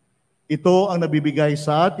 Ito ang nabibigay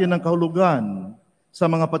sa atin ng kahulugan sa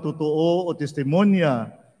mga patutuo o testimonya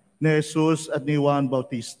ni Jesus at ni Juan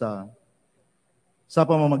Bautista. Sa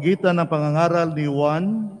pamamagitan ng pangangaral ni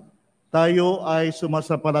Juan, tayo ay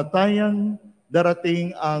sumasampalatayang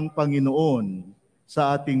darating ang Panginoon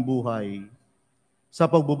sa ating buhay. Sa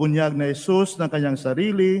pagbubunyag na Jesus ng kanyang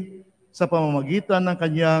sarili, sa pamamagitan ng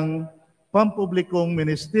kanyang pampublikong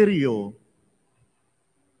ministeryo,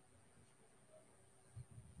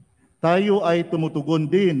 tayo ay tumutugon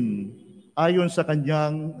din ayon sa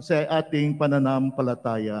ating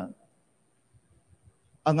pananampalataya.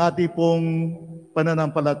 Ang ating pong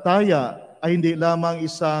pananampalataya ay hindi lamang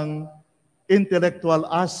isang intellectual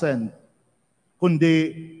assent,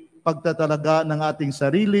 kundi pagtatalaga ng ating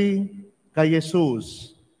sarili kay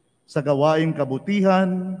Jesus sa gawaing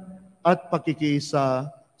kabutihan at pakikiisa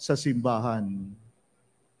sa simbahan.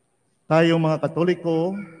 Tayo mga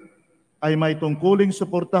Katoliko ay may tungkuling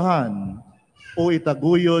suportahan o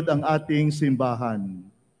itaguyod ang ating simbahan.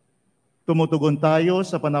 Tumutugon tayo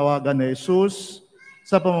sa panawagan ni Jesus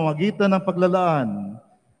sa pamamagitan ng paglalaan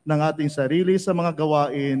ng ating sarili sa mga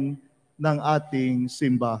gawain ng ating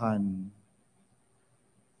simbahan.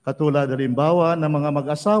 Katulad halimbawa ng mga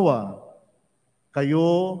mag-asawa, kayo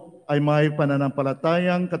ay may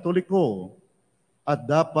pananampalatayang Katoliko at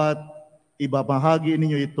dapat ibabahagi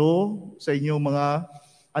ninyo ito sa inyong mga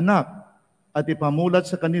anak at ipamulat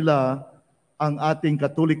sa kanila ang ating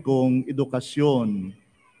Katolikong edukasyon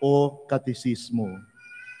o katisismo.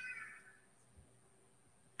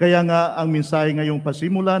 Kaya nga ang mensahe ngayong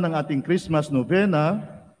pasimula ng ating Christmas Novena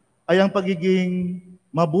ay ang pagiging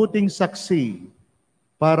mabuting saksi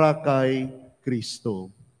para kay Kristo.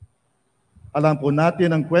 Alam po natin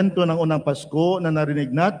ang kwento ng unang Pasko na narinig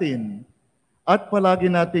natin at palagi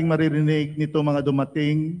nating maririnig nito mga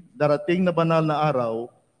darating na banal na araw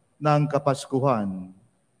ng Kapaskuhan.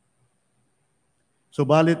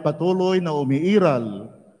 Subalit patuloy na umiiral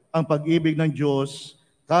ang pag-ibig ng Diyos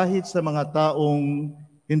kahit sa mga taong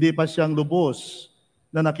hindi pa siyang lubos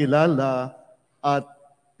na nakilala at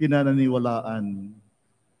pinananiwalaan.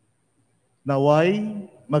 Naway,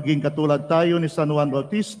 maging katulad tayo ni San Juan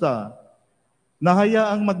Bautista, na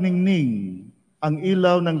hayaang magningning ang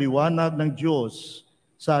ilaw ng liwanag ng Diyos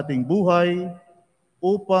sa ating buhay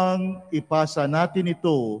upang ipasa natin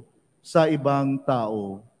ito sa ibang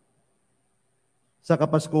tao. Sa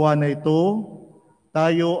Kapaskuhan na ito,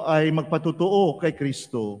 tayo ay magpatutuo kay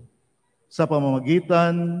Kristo sa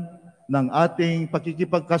pamamagitan ng ating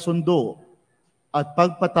pakikipagkasundo at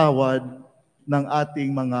pagpatawad ng ating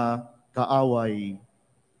mga kaaway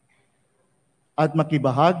at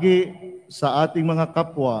makibahagi sa ating mga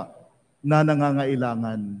kapwa na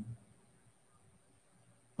nangangailangan.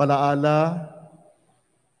 Palaala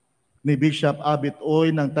ni Bishop Abit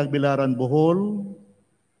Oy ng Tagbilaran, Bohol,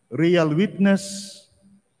 real witnesses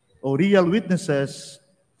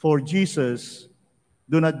for Jesus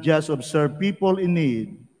do not just observe people in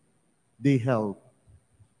need, they help.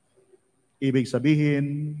 Ibig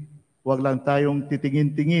sabihin, huwag lang tayong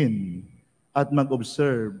titingin-tingin at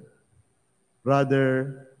mag-observe.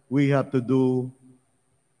 Rather, we have to do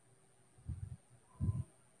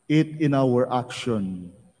it in our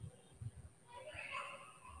action.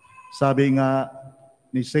 Sabi nga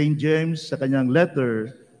ni St. James sa kanyang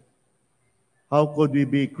letter, how could we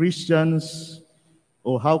be Christians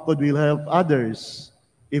or how could we help others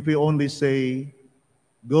if we only say,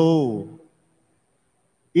 go,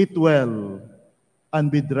 eat well, and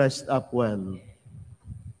be dressed up well?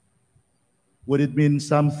 Would it mean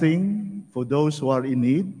something for those who are in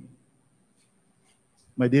need?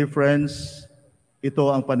 My dear friends, ito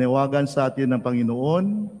ang panawagan sa atin ng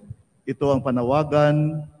Panginoon. Ito ang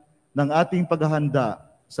panawagan ng ating paghahanda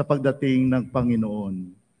sa pagdating ng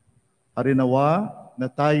Panginoon. Harinawa na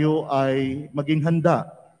tayo ay maging handa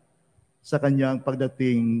sa kanyang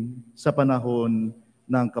pagdating sa panahon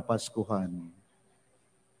ng Kapaskuhan.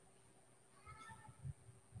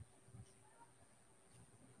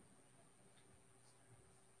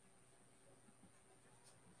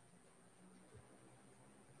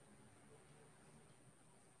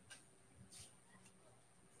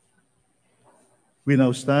 We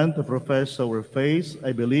now stand to profess our faith.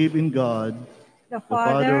 I believe in God, the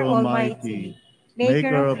Father Almighty,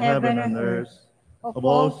 maker of heaven and earth, of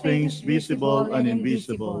all things visible and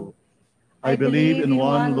invisible. I believe in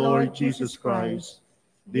one Lord Jesus Christ,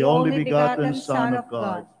 the only begotten Son of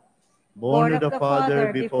God, born of the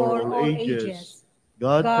Father before all ages,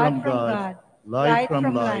 God from God, light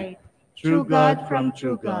from light, true God from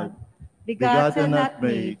true God, begotten not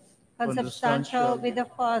made, consubstantial with the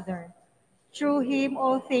Father. Through him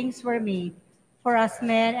all things were made. For us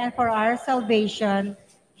men and for our salvation,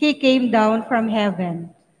 he came down from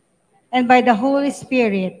heaven. And by the Holy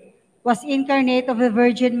Spirit was incarnate of the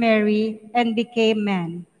Virgin Mary and became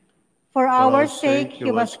man. For our sake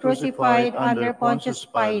he was crucified under Pontius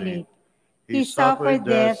Pilate. He suffered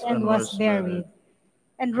death and was buried,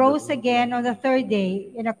 and rose again on the third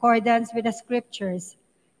day in accordance with the Scriptures.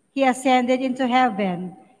 He ascended into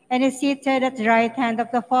heaven and is seated at the right hand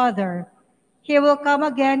of the Father. He will come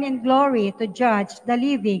again in glory to judge the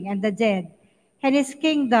living and the dead, and his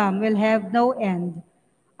kingdom will have no end.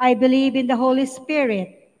 I believe in the Holy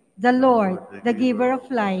Spirit, the Lord, the giver of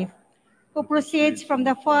life, who proceeds from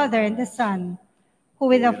the Father and the Son,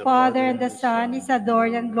 who with the Father and the Son is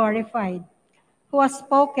adored and glorified, who has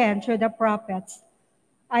spoken through the prophets.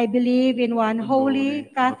 I believe in one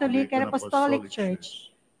holy, Catholic, and Apostolic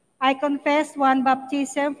Church. I confess one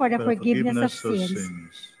baptism for the forgiveness of sins.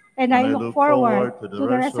 And I look forward to the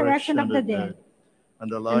resurrection of the dead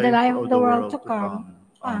and the life of the world to come.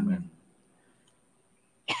 Amen.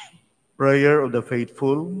 Prayer of the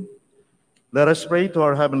faithful. Let us pray to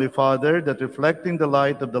our Heavenly Father that reflecting the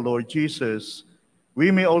light of the Lord Jesus,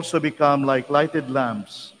 we may also become like lighted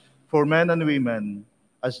lamps for men and women,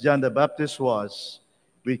 as John the Baptist was.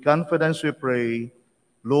 With confidence we pray,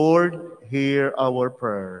 Lord, hear our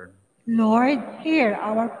prayer. Lord, hear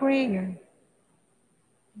our prayer.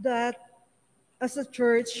 That as a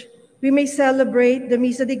church, we may celebrate the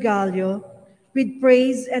Misa de Gallo with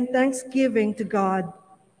praise and thanksgiving to God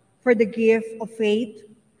for the gift of faith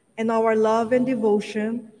and our love and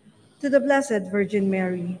devotion to the Blessed Virgin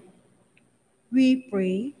Mary. We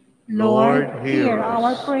pray, Lord, Lord, hear hear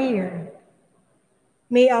our us. prayer.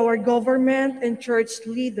 may our government and church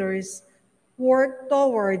leaders work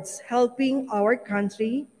towards helping our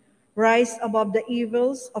country rise above the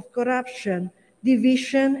evils of corruption,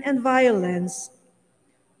 division, and violence.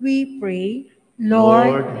 We pray,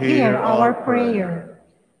 Lord, hear our prayer.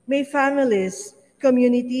 may families,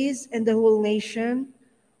 communities, and the whole nation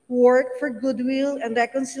work for goodwill and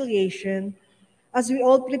reconciliation as we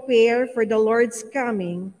all prepare for the Lord's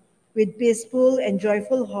coming with peaceful and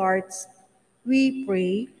joyful hearts. We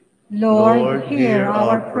pray Lord, hear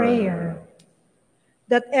our prayer.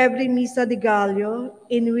 that every Misa de Gallo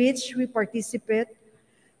in which we participate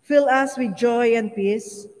fill us with joy and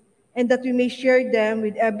peace, and that we may share them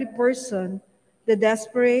with every person, the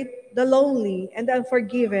desperate, the lonely, and the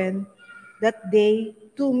unforgiven, that they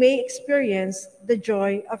too may experience the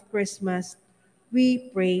joy of Christmas.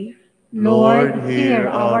 We pray Lord, hear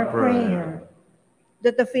our prayer.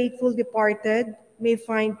 that the faithful departed may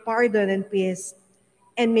find pardon and peace,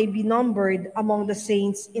 and may be numbered among the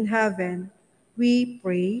saints in heaven. We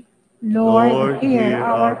pray Lord, hear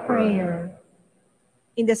our prayer.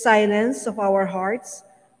 in the silence of our hearts.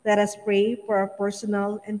 Let us pray for our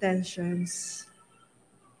personal intentions.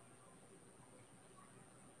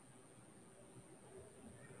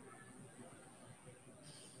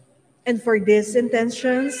 And for these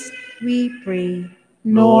intentions, we pray.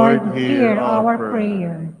 Lord, hear our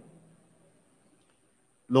prayer.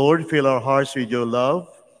 Lord, fill our hearts with your love.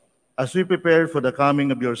 As we prepare for the coming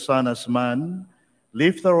of your Son as man,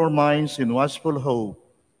 lift our minds in watchful hope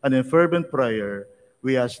and in fervent prayer.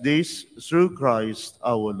 We ask this through Christ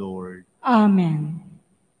our Lord. Amen.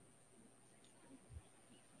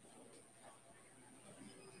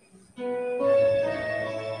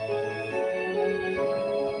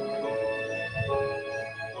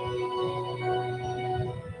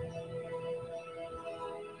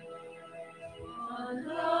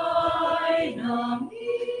 Alay namin,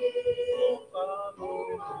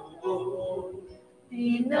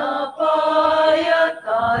 tinapay at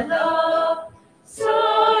alak sa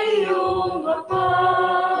iyong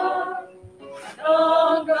hapag.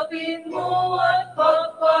 Tanggapin mo at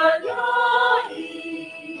pagpalain,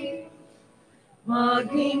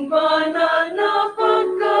 maging banal na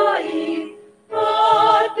pagkain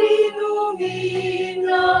at inumin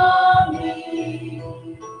namin.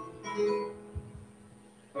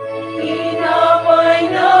 Tinapay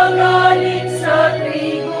na galing sa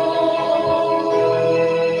trigo,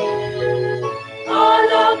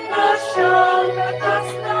 alak na siyang katas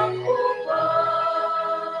ng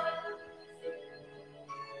ubas.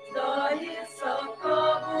 Dahil sa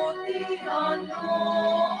kabutihan mo,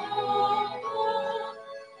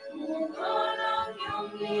 bunga ng iyong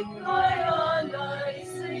likha'y alay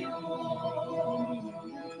sa'yo.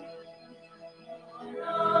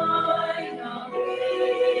 Alay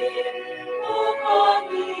namin, O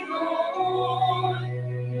Panginoon,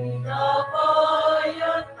 tinapay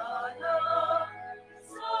at alak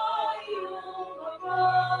sa iyong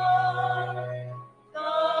hapag.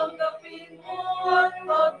 Tanggapin mo at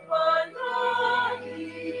pagpalain,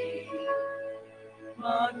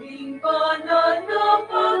 maging banal na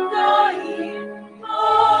pagkain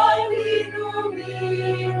at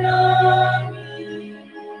inumin namin.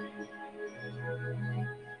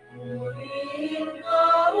 Purihin ka,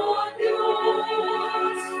 O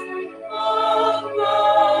Diyos,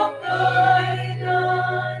 magpakailanman.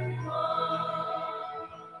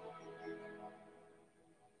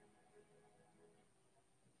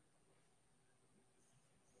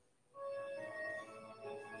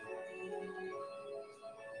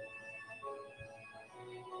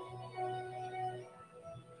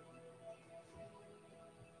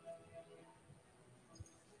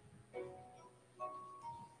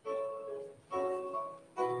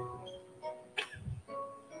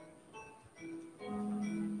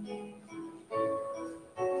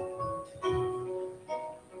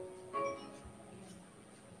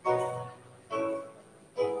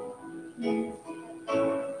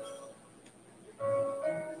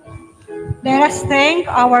 Let us thank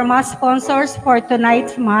our Mass sponsors for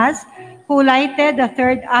tonight's Mass, who lighted the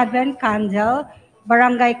third Advent candle,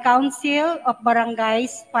 Barangay Council of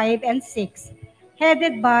Barangays 5 and 6,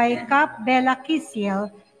 headed by Cap Bella Kisil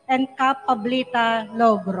and Cap Pablita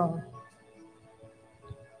Logro.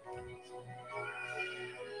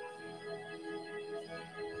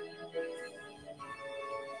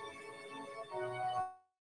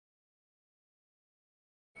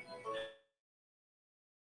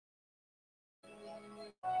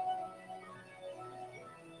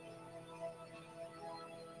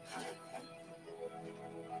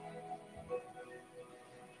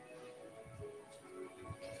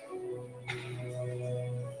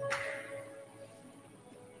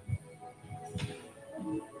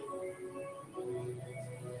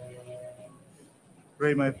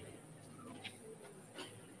 Pray, my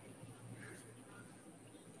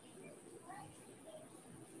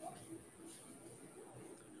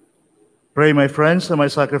Pray, my friends, that my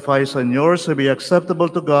sacrifice and yours will be acceptable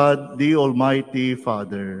to God, the Almighty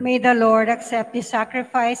Father. May the Lord accept this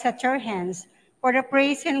sacrifice at your hands for the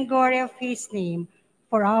praise and glory of his name,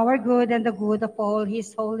 for our good and the good of all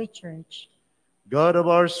his holy church. God of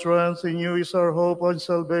our strength, in you is our hope and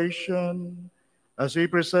salvation. As we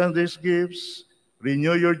present these gifts,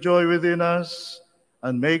 renew your joy within us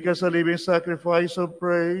and make us a living sacrifice of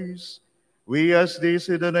praise. We ask this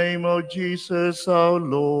in the name of Jesus our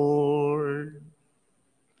Lord.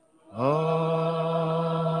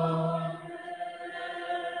 Amen.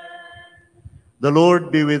 The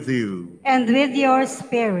Lord be with you. And with your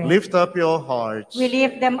spirit. Lift up your hearts. We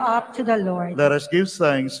lift them up to the Lord. Let us give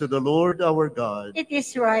thanks to the Lord our God. It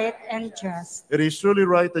is right and just. It is truly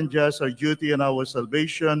right and just, our duty and our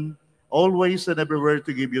salvation, always and everywhere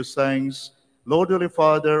to give you thanks, Lord, Holy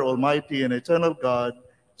Father, Almighty and eternal God,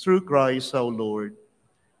 through Christ our Lord.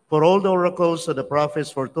 For all the oracles and the prophets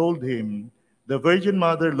foretold him, the Virgin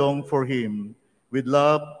Mother longed for him, with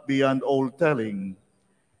love beyond all telling.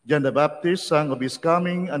 John the Baptist sang of his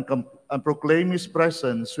coming and proclaimed his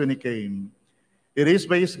presence when he came. It is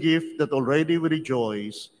by his gift that already we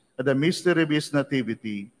rejoice at the mystery of his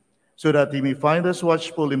nativity, so that he may find us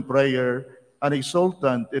watchful in prayer and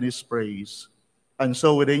exultant in his praise. And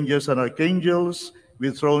so with angels and archangels,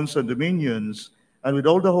 with thrones and dominions, and with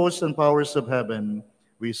all the hosts and powers of heaven,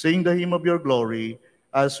 we sing the hymn of your glory,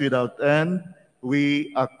 as without end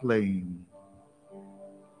we acclaim.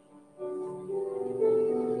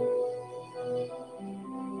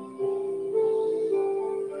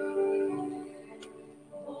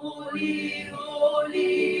 Holy,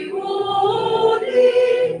 holy,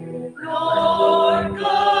 holy, Lord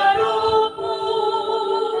God of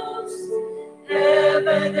hosts,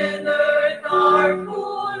 heaven and earth are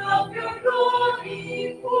full of your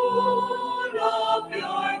glory, full of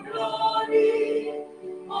your glory.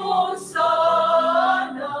 Hosanna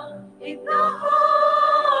in the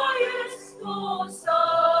highest,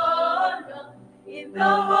 Hosanna in the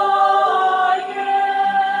highest.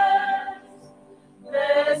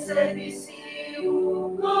 Blessed is he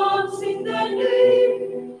who comes in the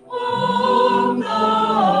name of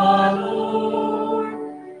the Lord.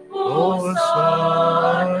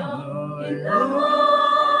 Hosanna in the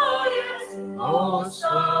highest,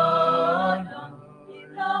 Hosanna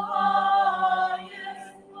in the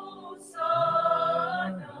highest,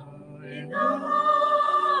 Hosanna in the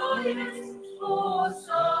highest,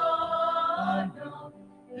 Hosanna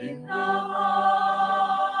in the highest.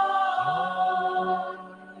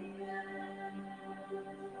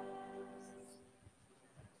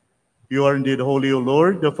 You are indeed holy, O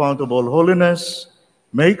Lord, the fount of all holiness.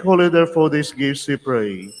 Make holy, therefore, these gifts, we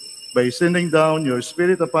pray, by sending down your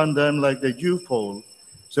Spirit upon them like the dewfall,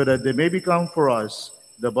 so that they may become for us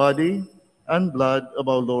the body and blood of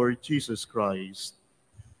our Lord Jesus Christ.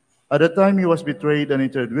 At the time he was betrayed and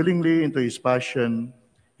entered willingly into his passion,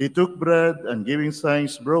 he took bread and giving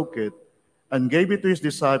thanks broke it and gave it to his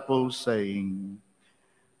disciples, saying,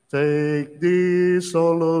 Take this,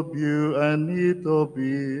 all of you, and eat of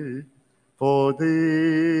it, for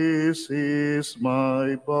this is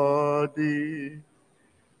my body,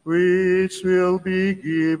 which will be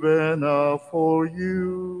given up for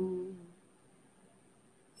you.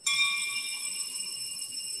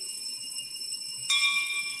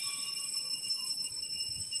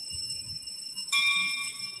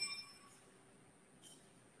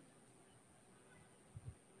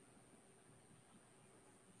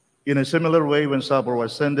 In a similar way, when supper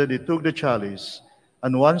was ended, he took the chalice,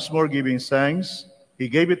 and once more giving thanks, he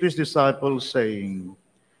gave it to his disciples, saying,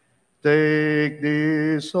 Take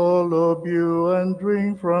this, all of you, and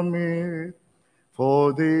drink from it,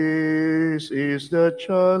 for this is the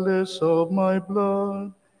chalice of my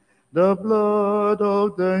blood, the blood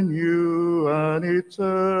of the new and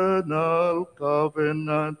eternal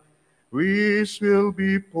covenant, which will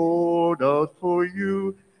be poured out for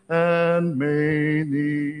you and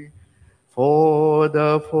many for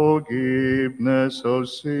the forgiveness of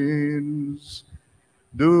sins.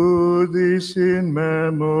 Do this in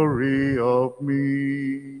memory of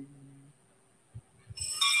me.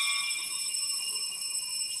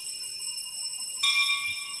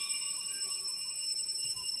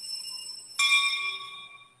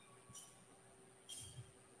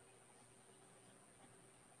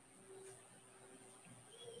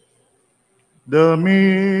 The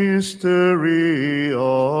mystery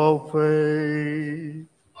of faith.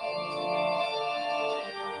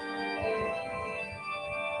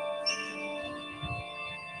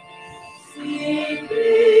 Si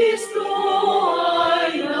Cristo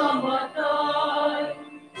ay namatay,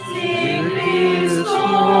 si Cristo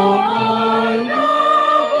ay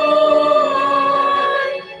nabuhay,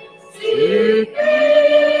 si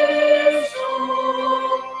Cristo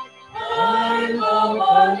ay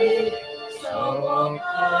babalik sa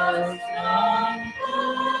wakas ng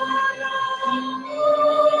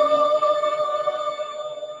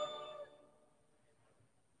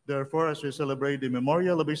Therefore, as we celebrate the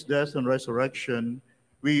memorial of his death and resurrection,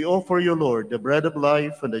 we offer you, Lord, the bread of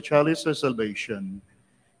life and the chalice of salvation,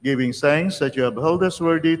 giving thanks that you have held us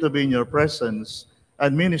worthy to be in your presence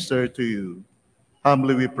and minister to you.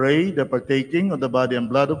 Humbly we pray that partaking of the body and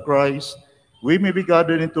blood of Christ, we may be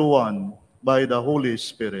gathered into one by the Holy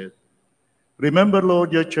Spirit. Remember,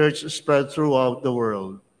 Lord, your church spread throughout the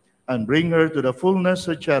world, and bring her to the fullness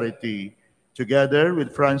of charity, together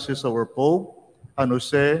with Francis, our Pope, and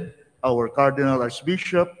Jose, our Cardinal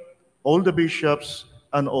Archbishop, all the bishops,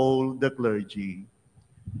 and all the clergy.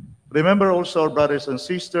 Remember also our brothers and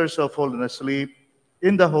sisters who have fallen asleep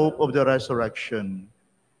in the hope of the resurrection.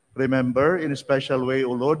 Remember in a special way,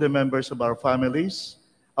 O Lord, the members of our families,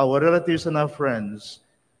 our relatives and our friends,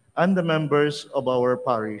 and the members of our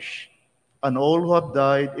parish, and all who have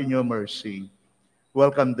died in your mercy.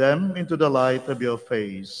 Welcome them into the light of your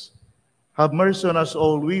face. Have mercy on us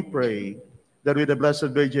all, we pray, that with the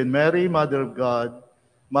Blessed Virgin Mary, Mother of God,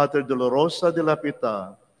 Mater Dolorosa de la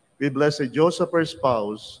Pietà, with Blessed Joseph, her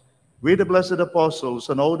spouse, with the blessed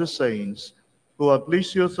apostles and all the saints who have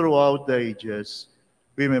pleased you throughout the ages,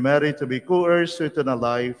 we may merit to be co-heirs to eternal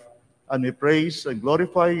life, and we praise and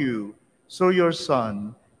glorify you through your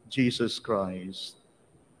Son, Jesus Christ.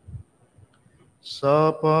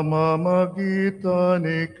 Sa pamamagitan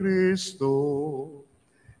ni Kristo,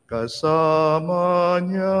 kasama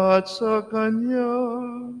niya at sa Kanya,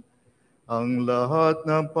 ang lahat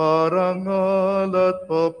ng parangal at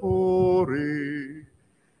papuri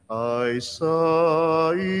ay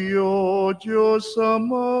sa iyo, Diyos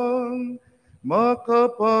Amang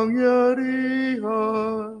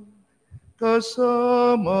makapangyarihan,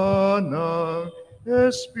 kasama ng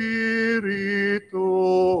Espiritu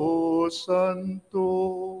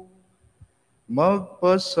Santo,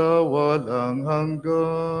 magpasawalang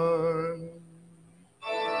hanggan.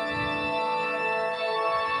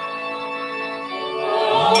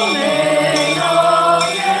 Amen,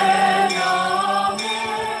 amen, amen.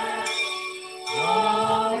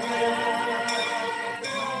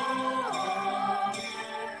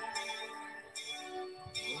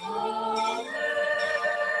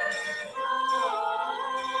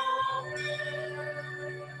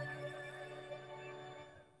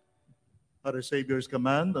 At our Savior's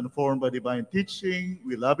command, informed by divine teaching,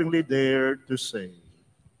 we lovingly dare to say,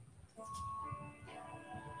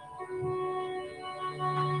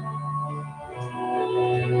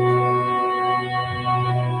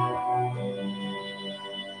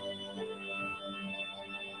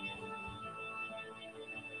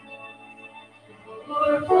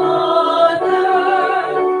 Our Father,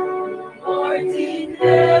 art in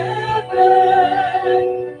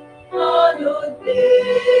heaven, hallowed be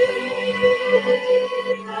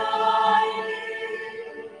thy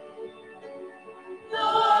name.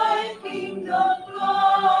 Thy kingdom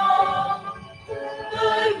come,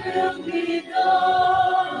 thy will be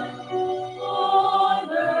done, on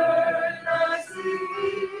earth as it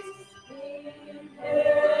is in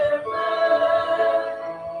heaven.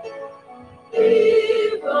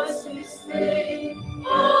 Give us this day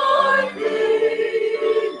our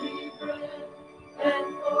daily bread, and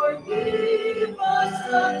forgive us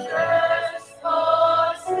our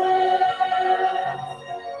trespasses,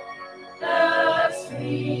 as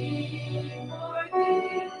we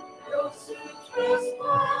forgive those who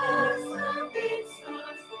trespass against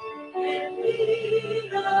us, and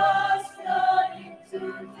lead us not into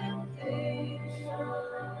temptation,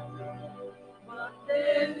 but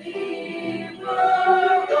deliver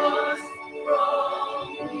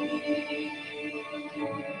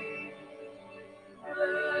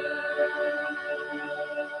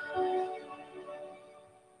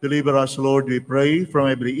Deliver us, Lord, we pray, from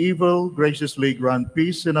every evil. Graciously grant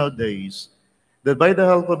peace in our days, that by the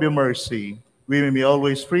help of your mercy, we may be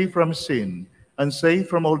always free from sin and safe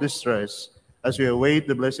from all distress, as we await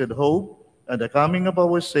the blessed hope and the coming of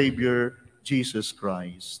our Savior, Jesus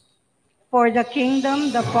Christ. For the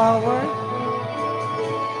kingdom, the power,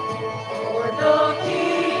 For the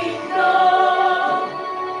kingdom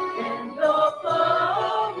and the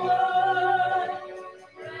power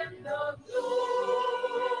and the glory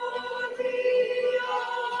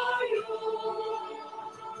are yours,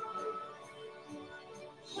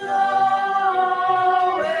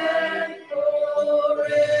 now and forever.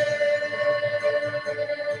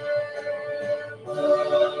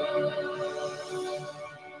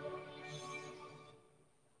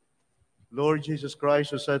 Lord Jesus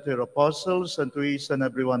Christ, who said to your apostles and to each and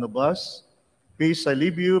every one of us, peace I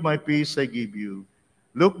leave you, my peace I give you.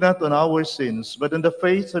 Look not on our sins, but on the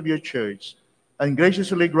faith of your church, and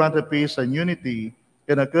graciously grant a peace and unity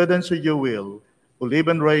in accordance with your will, who live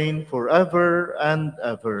and reign forever and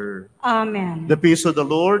ever. Amen. The peace of the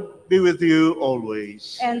Lord be with you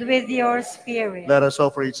always. And with your spirit. Let us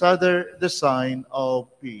offer each other the sign of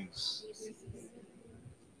peace.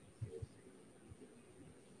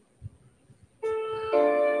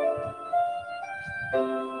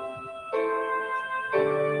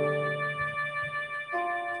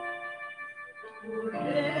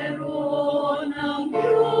 Cordero ng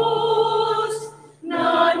Diyos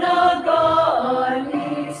na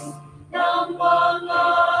nag-aalis ng mga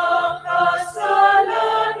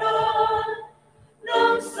kasalanan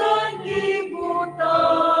ng sanlibutan,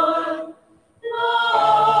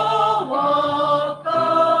 maawa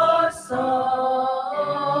ka sa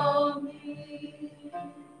amin.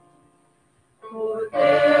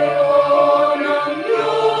 Cordero ng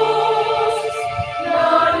Diyos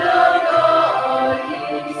na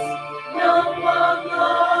nag-aalis ng mga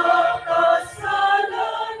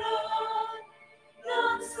kasalanan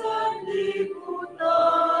ng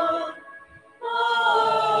sanlibutan,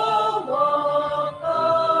 maawa ka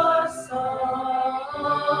sa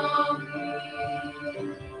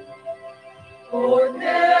amin.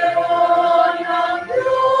 Cordero ng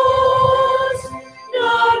Diyos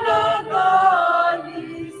na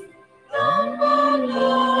nag-aalis ng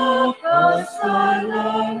mga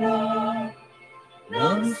kasalanan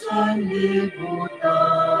ng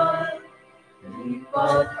sanlibutan,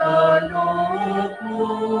 ipagkaloob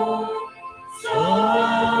mo sa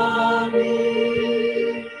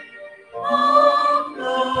amin ang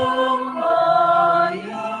kapayapaan.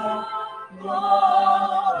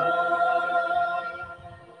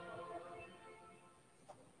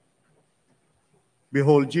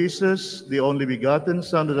 Behold Jesus, the only begotten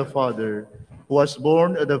Son of the Father, who was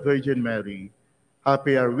born of the Virgin Mary.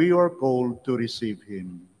 Happy are we who are called to receive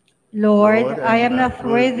him. Lord, I am not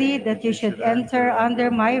worthy that you should enter under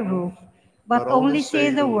my roof, but only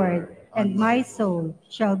say the word, and my soul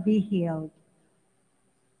shall be healed.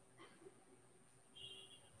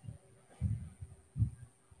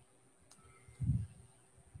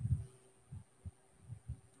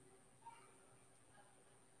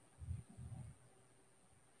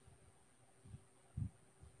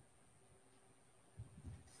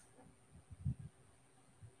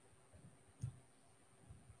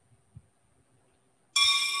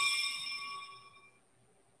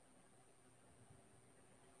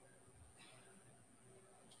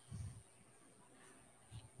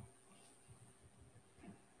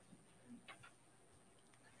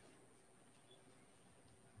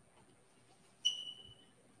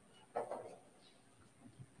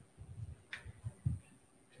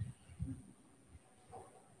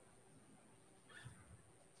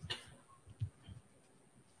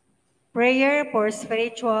 Prayer for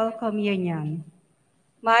spiritual communion.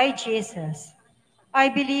 My Jesus,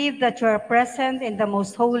 I believe that you are present in the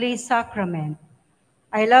most holy sacrament.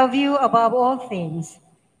 I love you above all things,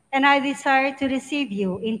 and I desire to receive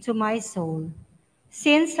you into my soul.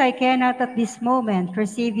 Since I cannot at this moment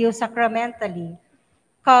receive you sacramentally,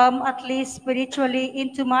 come at least spiritually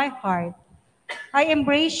into my heart. I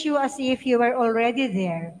embrace you as if you were already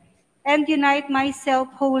there, and unite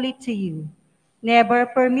myself wholly to you. Never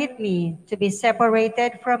permit me to be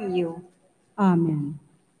separated from you. Amen.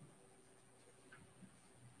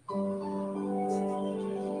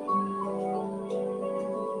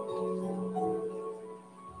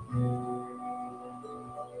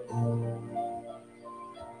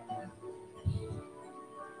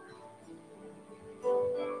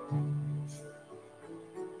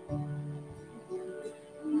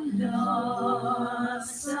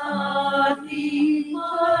 Sa ating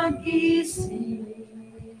pag-isip,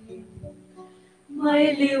 may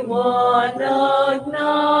may liwanag na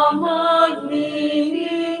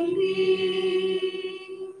magniningning,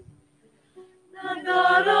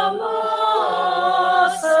 nadarama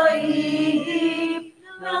sa ihip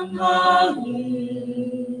ng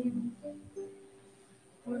hangin.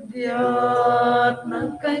 Hudyat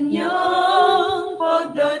ng kanyang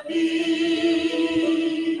pagdating,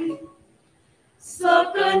 sa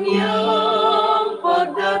kanyang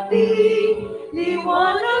pagdating,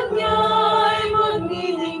 liwanag niya'y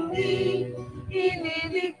magniningning,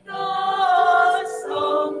 ililigtas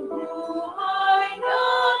ang buhay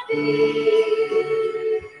natin.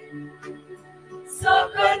 Sa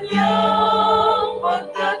kanyang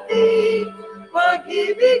pagdating,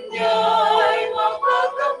 pag-ibig niya'y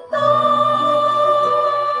makakamtan.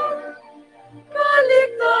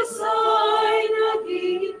 Kaligtasa'y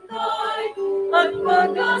naghihintay at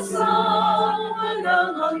pag-asang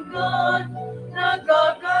walang hanggan,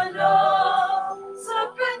 nagaganap sa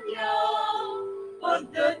kanyang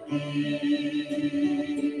pagdating.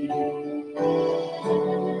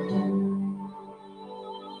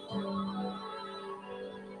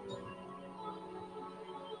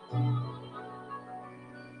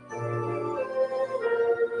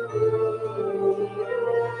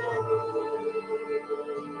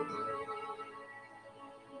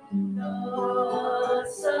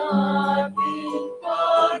 Nasa ating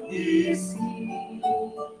pag-isip,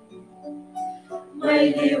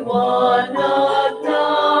 may liwanag na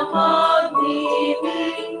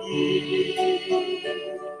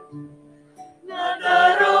magniningning,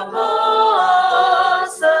 nadarama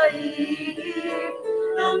sa ihip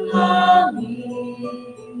ng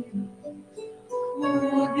hangin.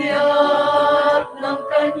 Hudyat ng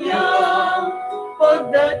kanyang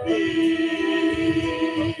pagdating,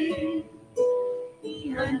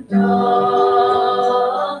 ihanda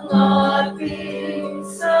ang ating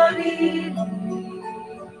sarili,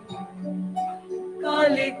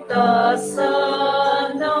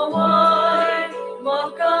 kaligtasan nawa'y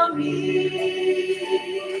makamit.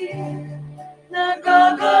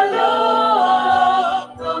 Nagagalak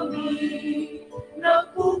kami,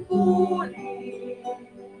 nagpupuri,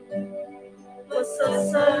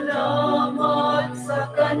 pasasalamat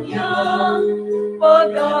sa kanyang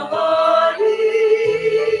paghahari.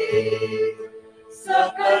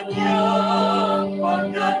 Sa kanyang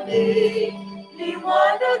pagdating,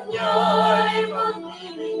 liwanag niya'y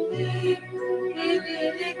magniningning,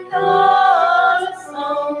 ililigtas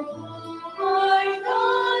ang buhay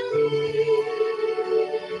natin.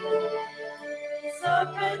 Sa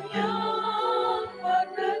kanyang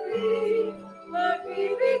pagdating,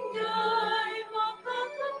 pag-ibig niya'y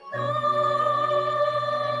makakamtan.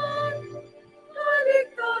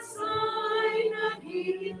 Kaligtasa'y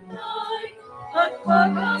naghihintay at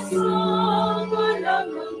pag-asang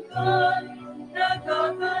walang hanggan,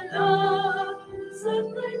 nagagalak sa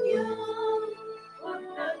kanyang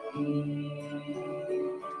pagdating.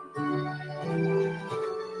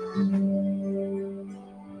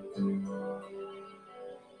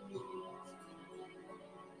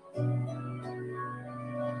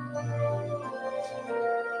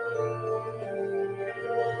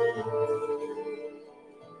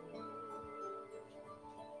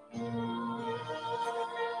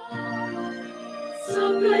 Sa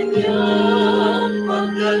kanyang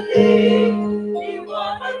pagdating,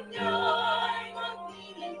 liwanag niya'y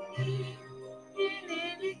magniningning,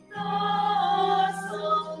 ililigtas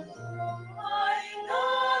ang buhay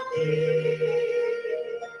natin.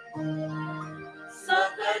 Sa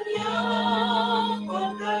kanyang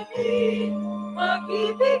pagdating,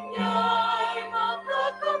 pag-ibig niya'y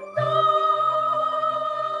makakamtan.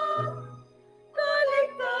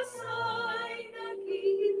 Kaligtasa'y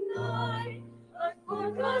naghihintay at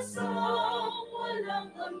pag-asang walang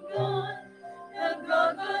hanggan,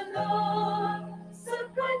 nagagalak sa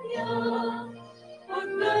kanyang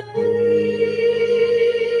pagdating.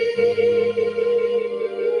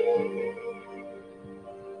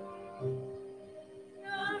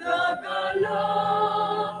 Nagagalak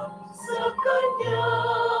sa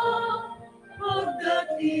kanyang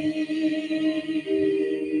pagdating.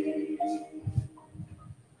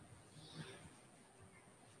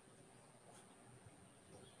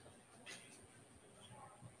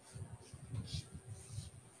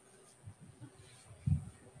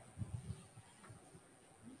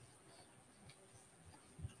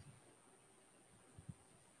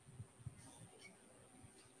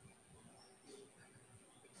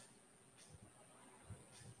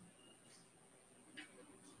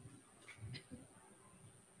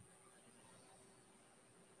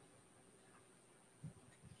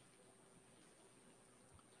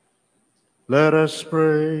 Let us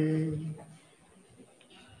pray.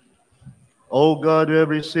 O God, who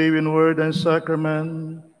have received in word and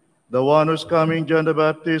sacrament the one whose coming John the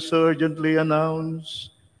Baptist so urgently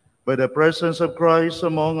announced, by the presence of Christ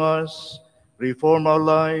among us, reform our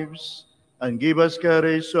lives and give us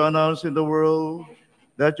courage to announce in the world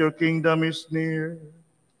that your kingdom is near.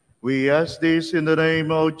 We ask this in the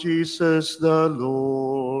name of Jesus the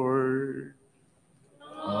Lord.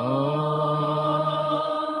 Amen.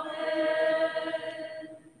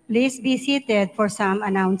 Please be seated for some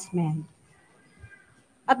announcement.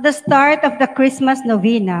 At the start of the Christmas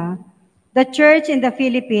novena, the Church in the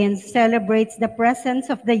Philippines celebrates the presence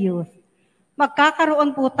of the youth.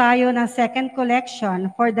 Magkakaroon po tayo ng second collection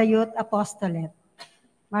for the Youth Apostolate.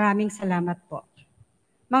 Maraming salamat po.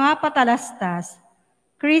 Mga patalastas,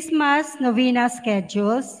 Christmas novena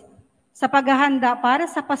schedules. Sa paghahanda para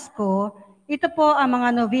sa Pasko, ito po ang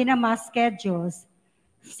mga novena mass schedules.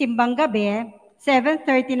 Simbang Gabi,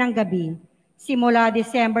 7:30 ng gabi, simula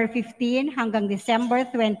December 15 hanggang December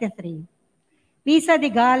 23. Misa de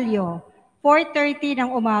Gallo, 4:30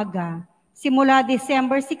 ng umaga, simula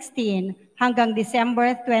December 16 hanggang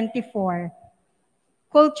December 24.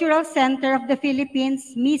 Cultural Center of the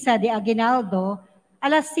Philippines, Misa de Aguinaldo,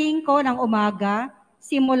 alas 5 ng umaga,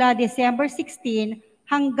 simula December 16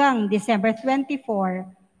 hanggang December 24.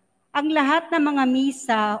 Ang lahat ng mga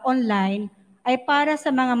misa online ay para sa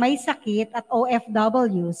mga may sakit at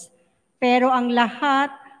OFWs, pero ang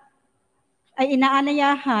lahat ay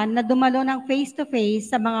inaanayahan na dumalo ng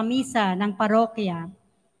face-to-face sa mga misa ng parokya.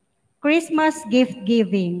 Christmas gift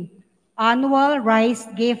giving, annual rice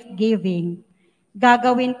gift giving.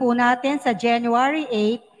 Gagawin po natin sa January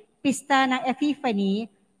 8, pista ng Epiphany,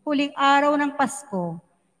 huling araw ng Pasko.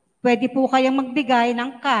 Pwede po kayong magbigay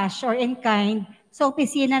ng cash or in kind sa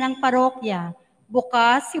opisina ng parokya.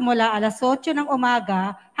 Bukas simula alas 8 ng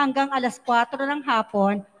umaga hanggang alas 4 ng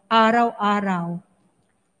hapon, araw-araw.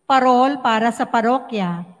 Parol para sa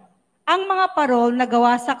parokya. Ang mga parol na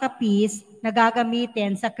gawa sa kapis na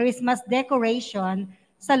gagamitin sa Christmas decoration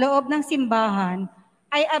sa loob ng simbahan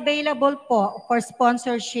ay available po for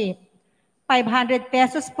sponsorship. 500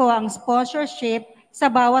 pesos po ang sponsorship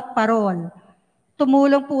sa bawat parol.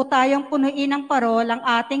 Tumulong po tayong punuin ng parol ang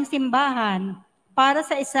ating simbahan para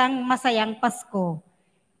sa isang masayang Pasko.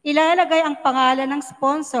 Ilalagay ang pangalan ng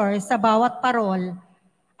sponsor sa bawat parol.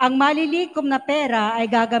 Ang malilikom na pera ay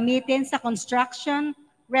gagamitin sa construction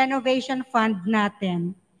renovation fund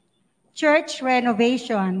natin. Church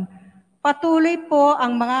renovation. Patuloy po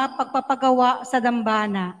ang mga pagpapagawa sa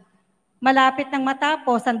dambana. Malapit nang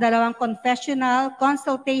matapos ang 2 confessional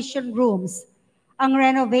consultation rooms, ang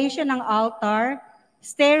renovation ng altar,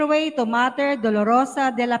 stairway to Mater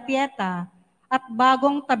Dolorosa de la Pieta, at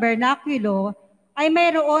bagong tabernakulo ay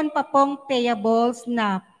mayroon pa pong payables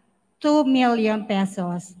na 2 million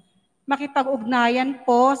pesos. Makipag-ugnayan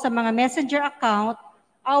po sa mga messenger account,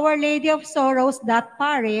 Our Lady of Sorrows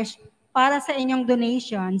Parish para sa inyong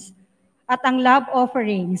donations at ang love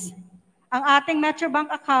offerings. Ang ating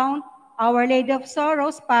Metrobank account, Our Lady of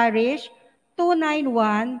Sorrows Parish,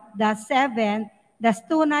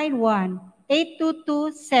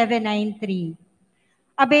 291-7-291-822-793.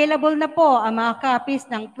 Available na po ang mga copies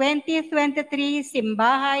ng 2023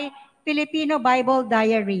 Sambuhay Filipino Bible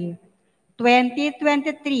Diary,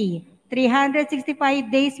 2023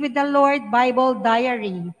 365 Days with the Lord Bible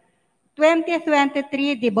Diary,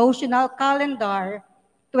 2023 Devotional Calendar,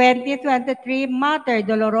 2023 Mater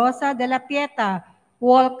Dolorosa de la Pieta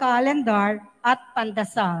Wall Calendar at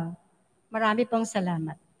Pandasal. Marami pong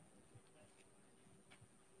salamat.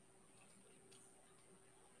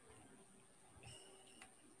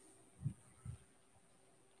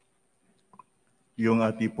 Yung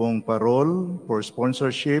ating pong parol for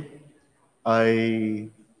sponsorship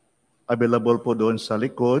ay available po doon sa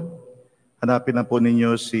likod. Hanapin na po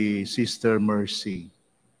ninyo si Sister Mercy.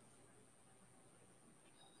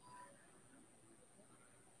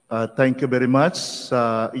 Thank you very much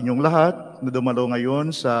sa inyong lahat na dumalo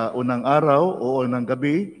ngayon sa unang araw o unang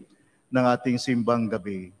gabi ng ating Simbang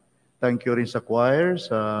Gabi. Thank you rin sa choir,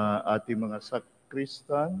 sa ating mga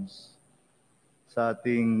sacristans, sa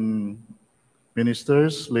ating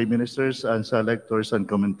ministers, lay ministers, and sa lectors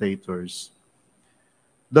and commentators.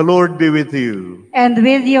 The Lord be with you. And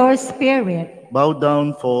with your spirit. Bow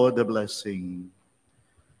down for the blessing.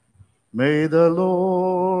 May the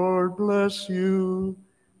Lord bless you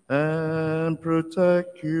and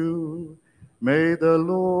protect you. May the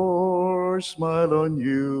Lord smile on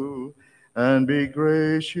you and be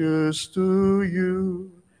gracious to you.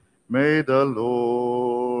 May the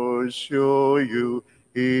Lord show you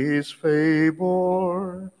his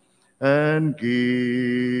favor and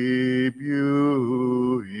give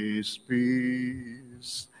you his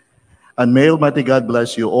peace. And may Almighty God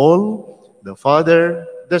bless you all, the Father,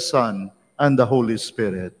 the Son, and the Holy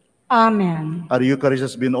Spirit. Amen. Our Eucharist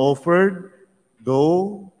has been offered.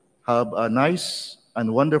 Go, have a nice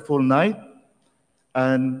and wonderful night,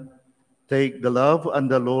 and take the love and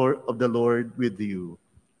the Lord of the Lord with you.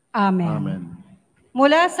 Amen. Amen.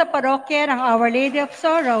 Mula sa parokya ng Our Lady of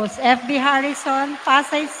Sorrows, FB Harrison,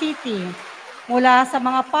 Pasay City, mula sa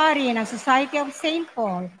mga pari ng Society of St.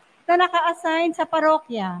 Paul na naka-assign sa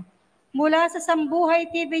parokya, mula sa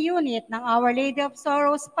Sambuhay TV unit ng Our Lady of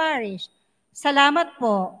Sorrows Parish, salamat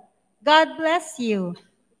po. God bless you.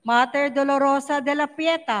 Mater Dolorosa de la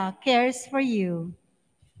Pieta cares for you.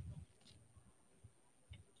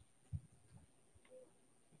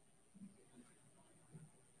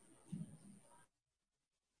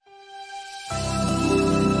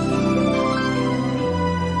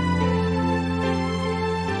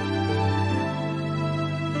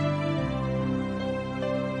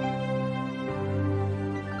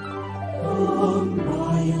 Ang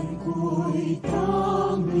bayan ko'y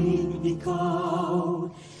tanging ikaw,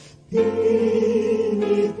 Pilipinas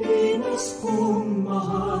kong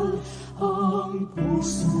mahal, ang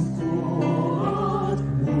puso ko at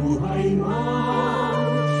buhay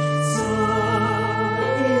man sa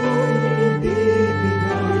iyong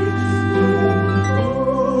ibibigay.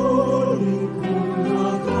 Tungkulin kong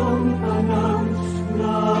nagampanan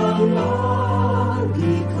na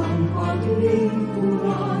lagi kang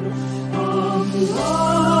paglingkuran.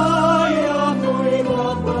 Laya mo'y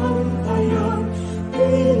mabantayan,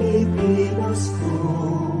 Pilipinas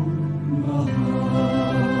kong mahal.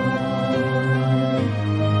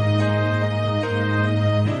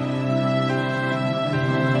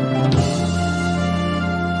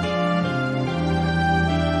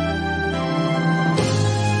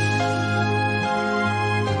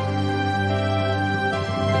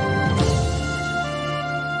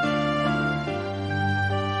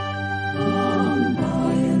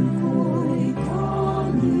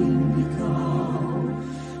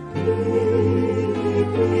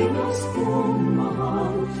 Pilipinas kong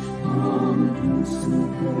mahal, ang puso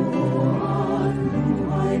ko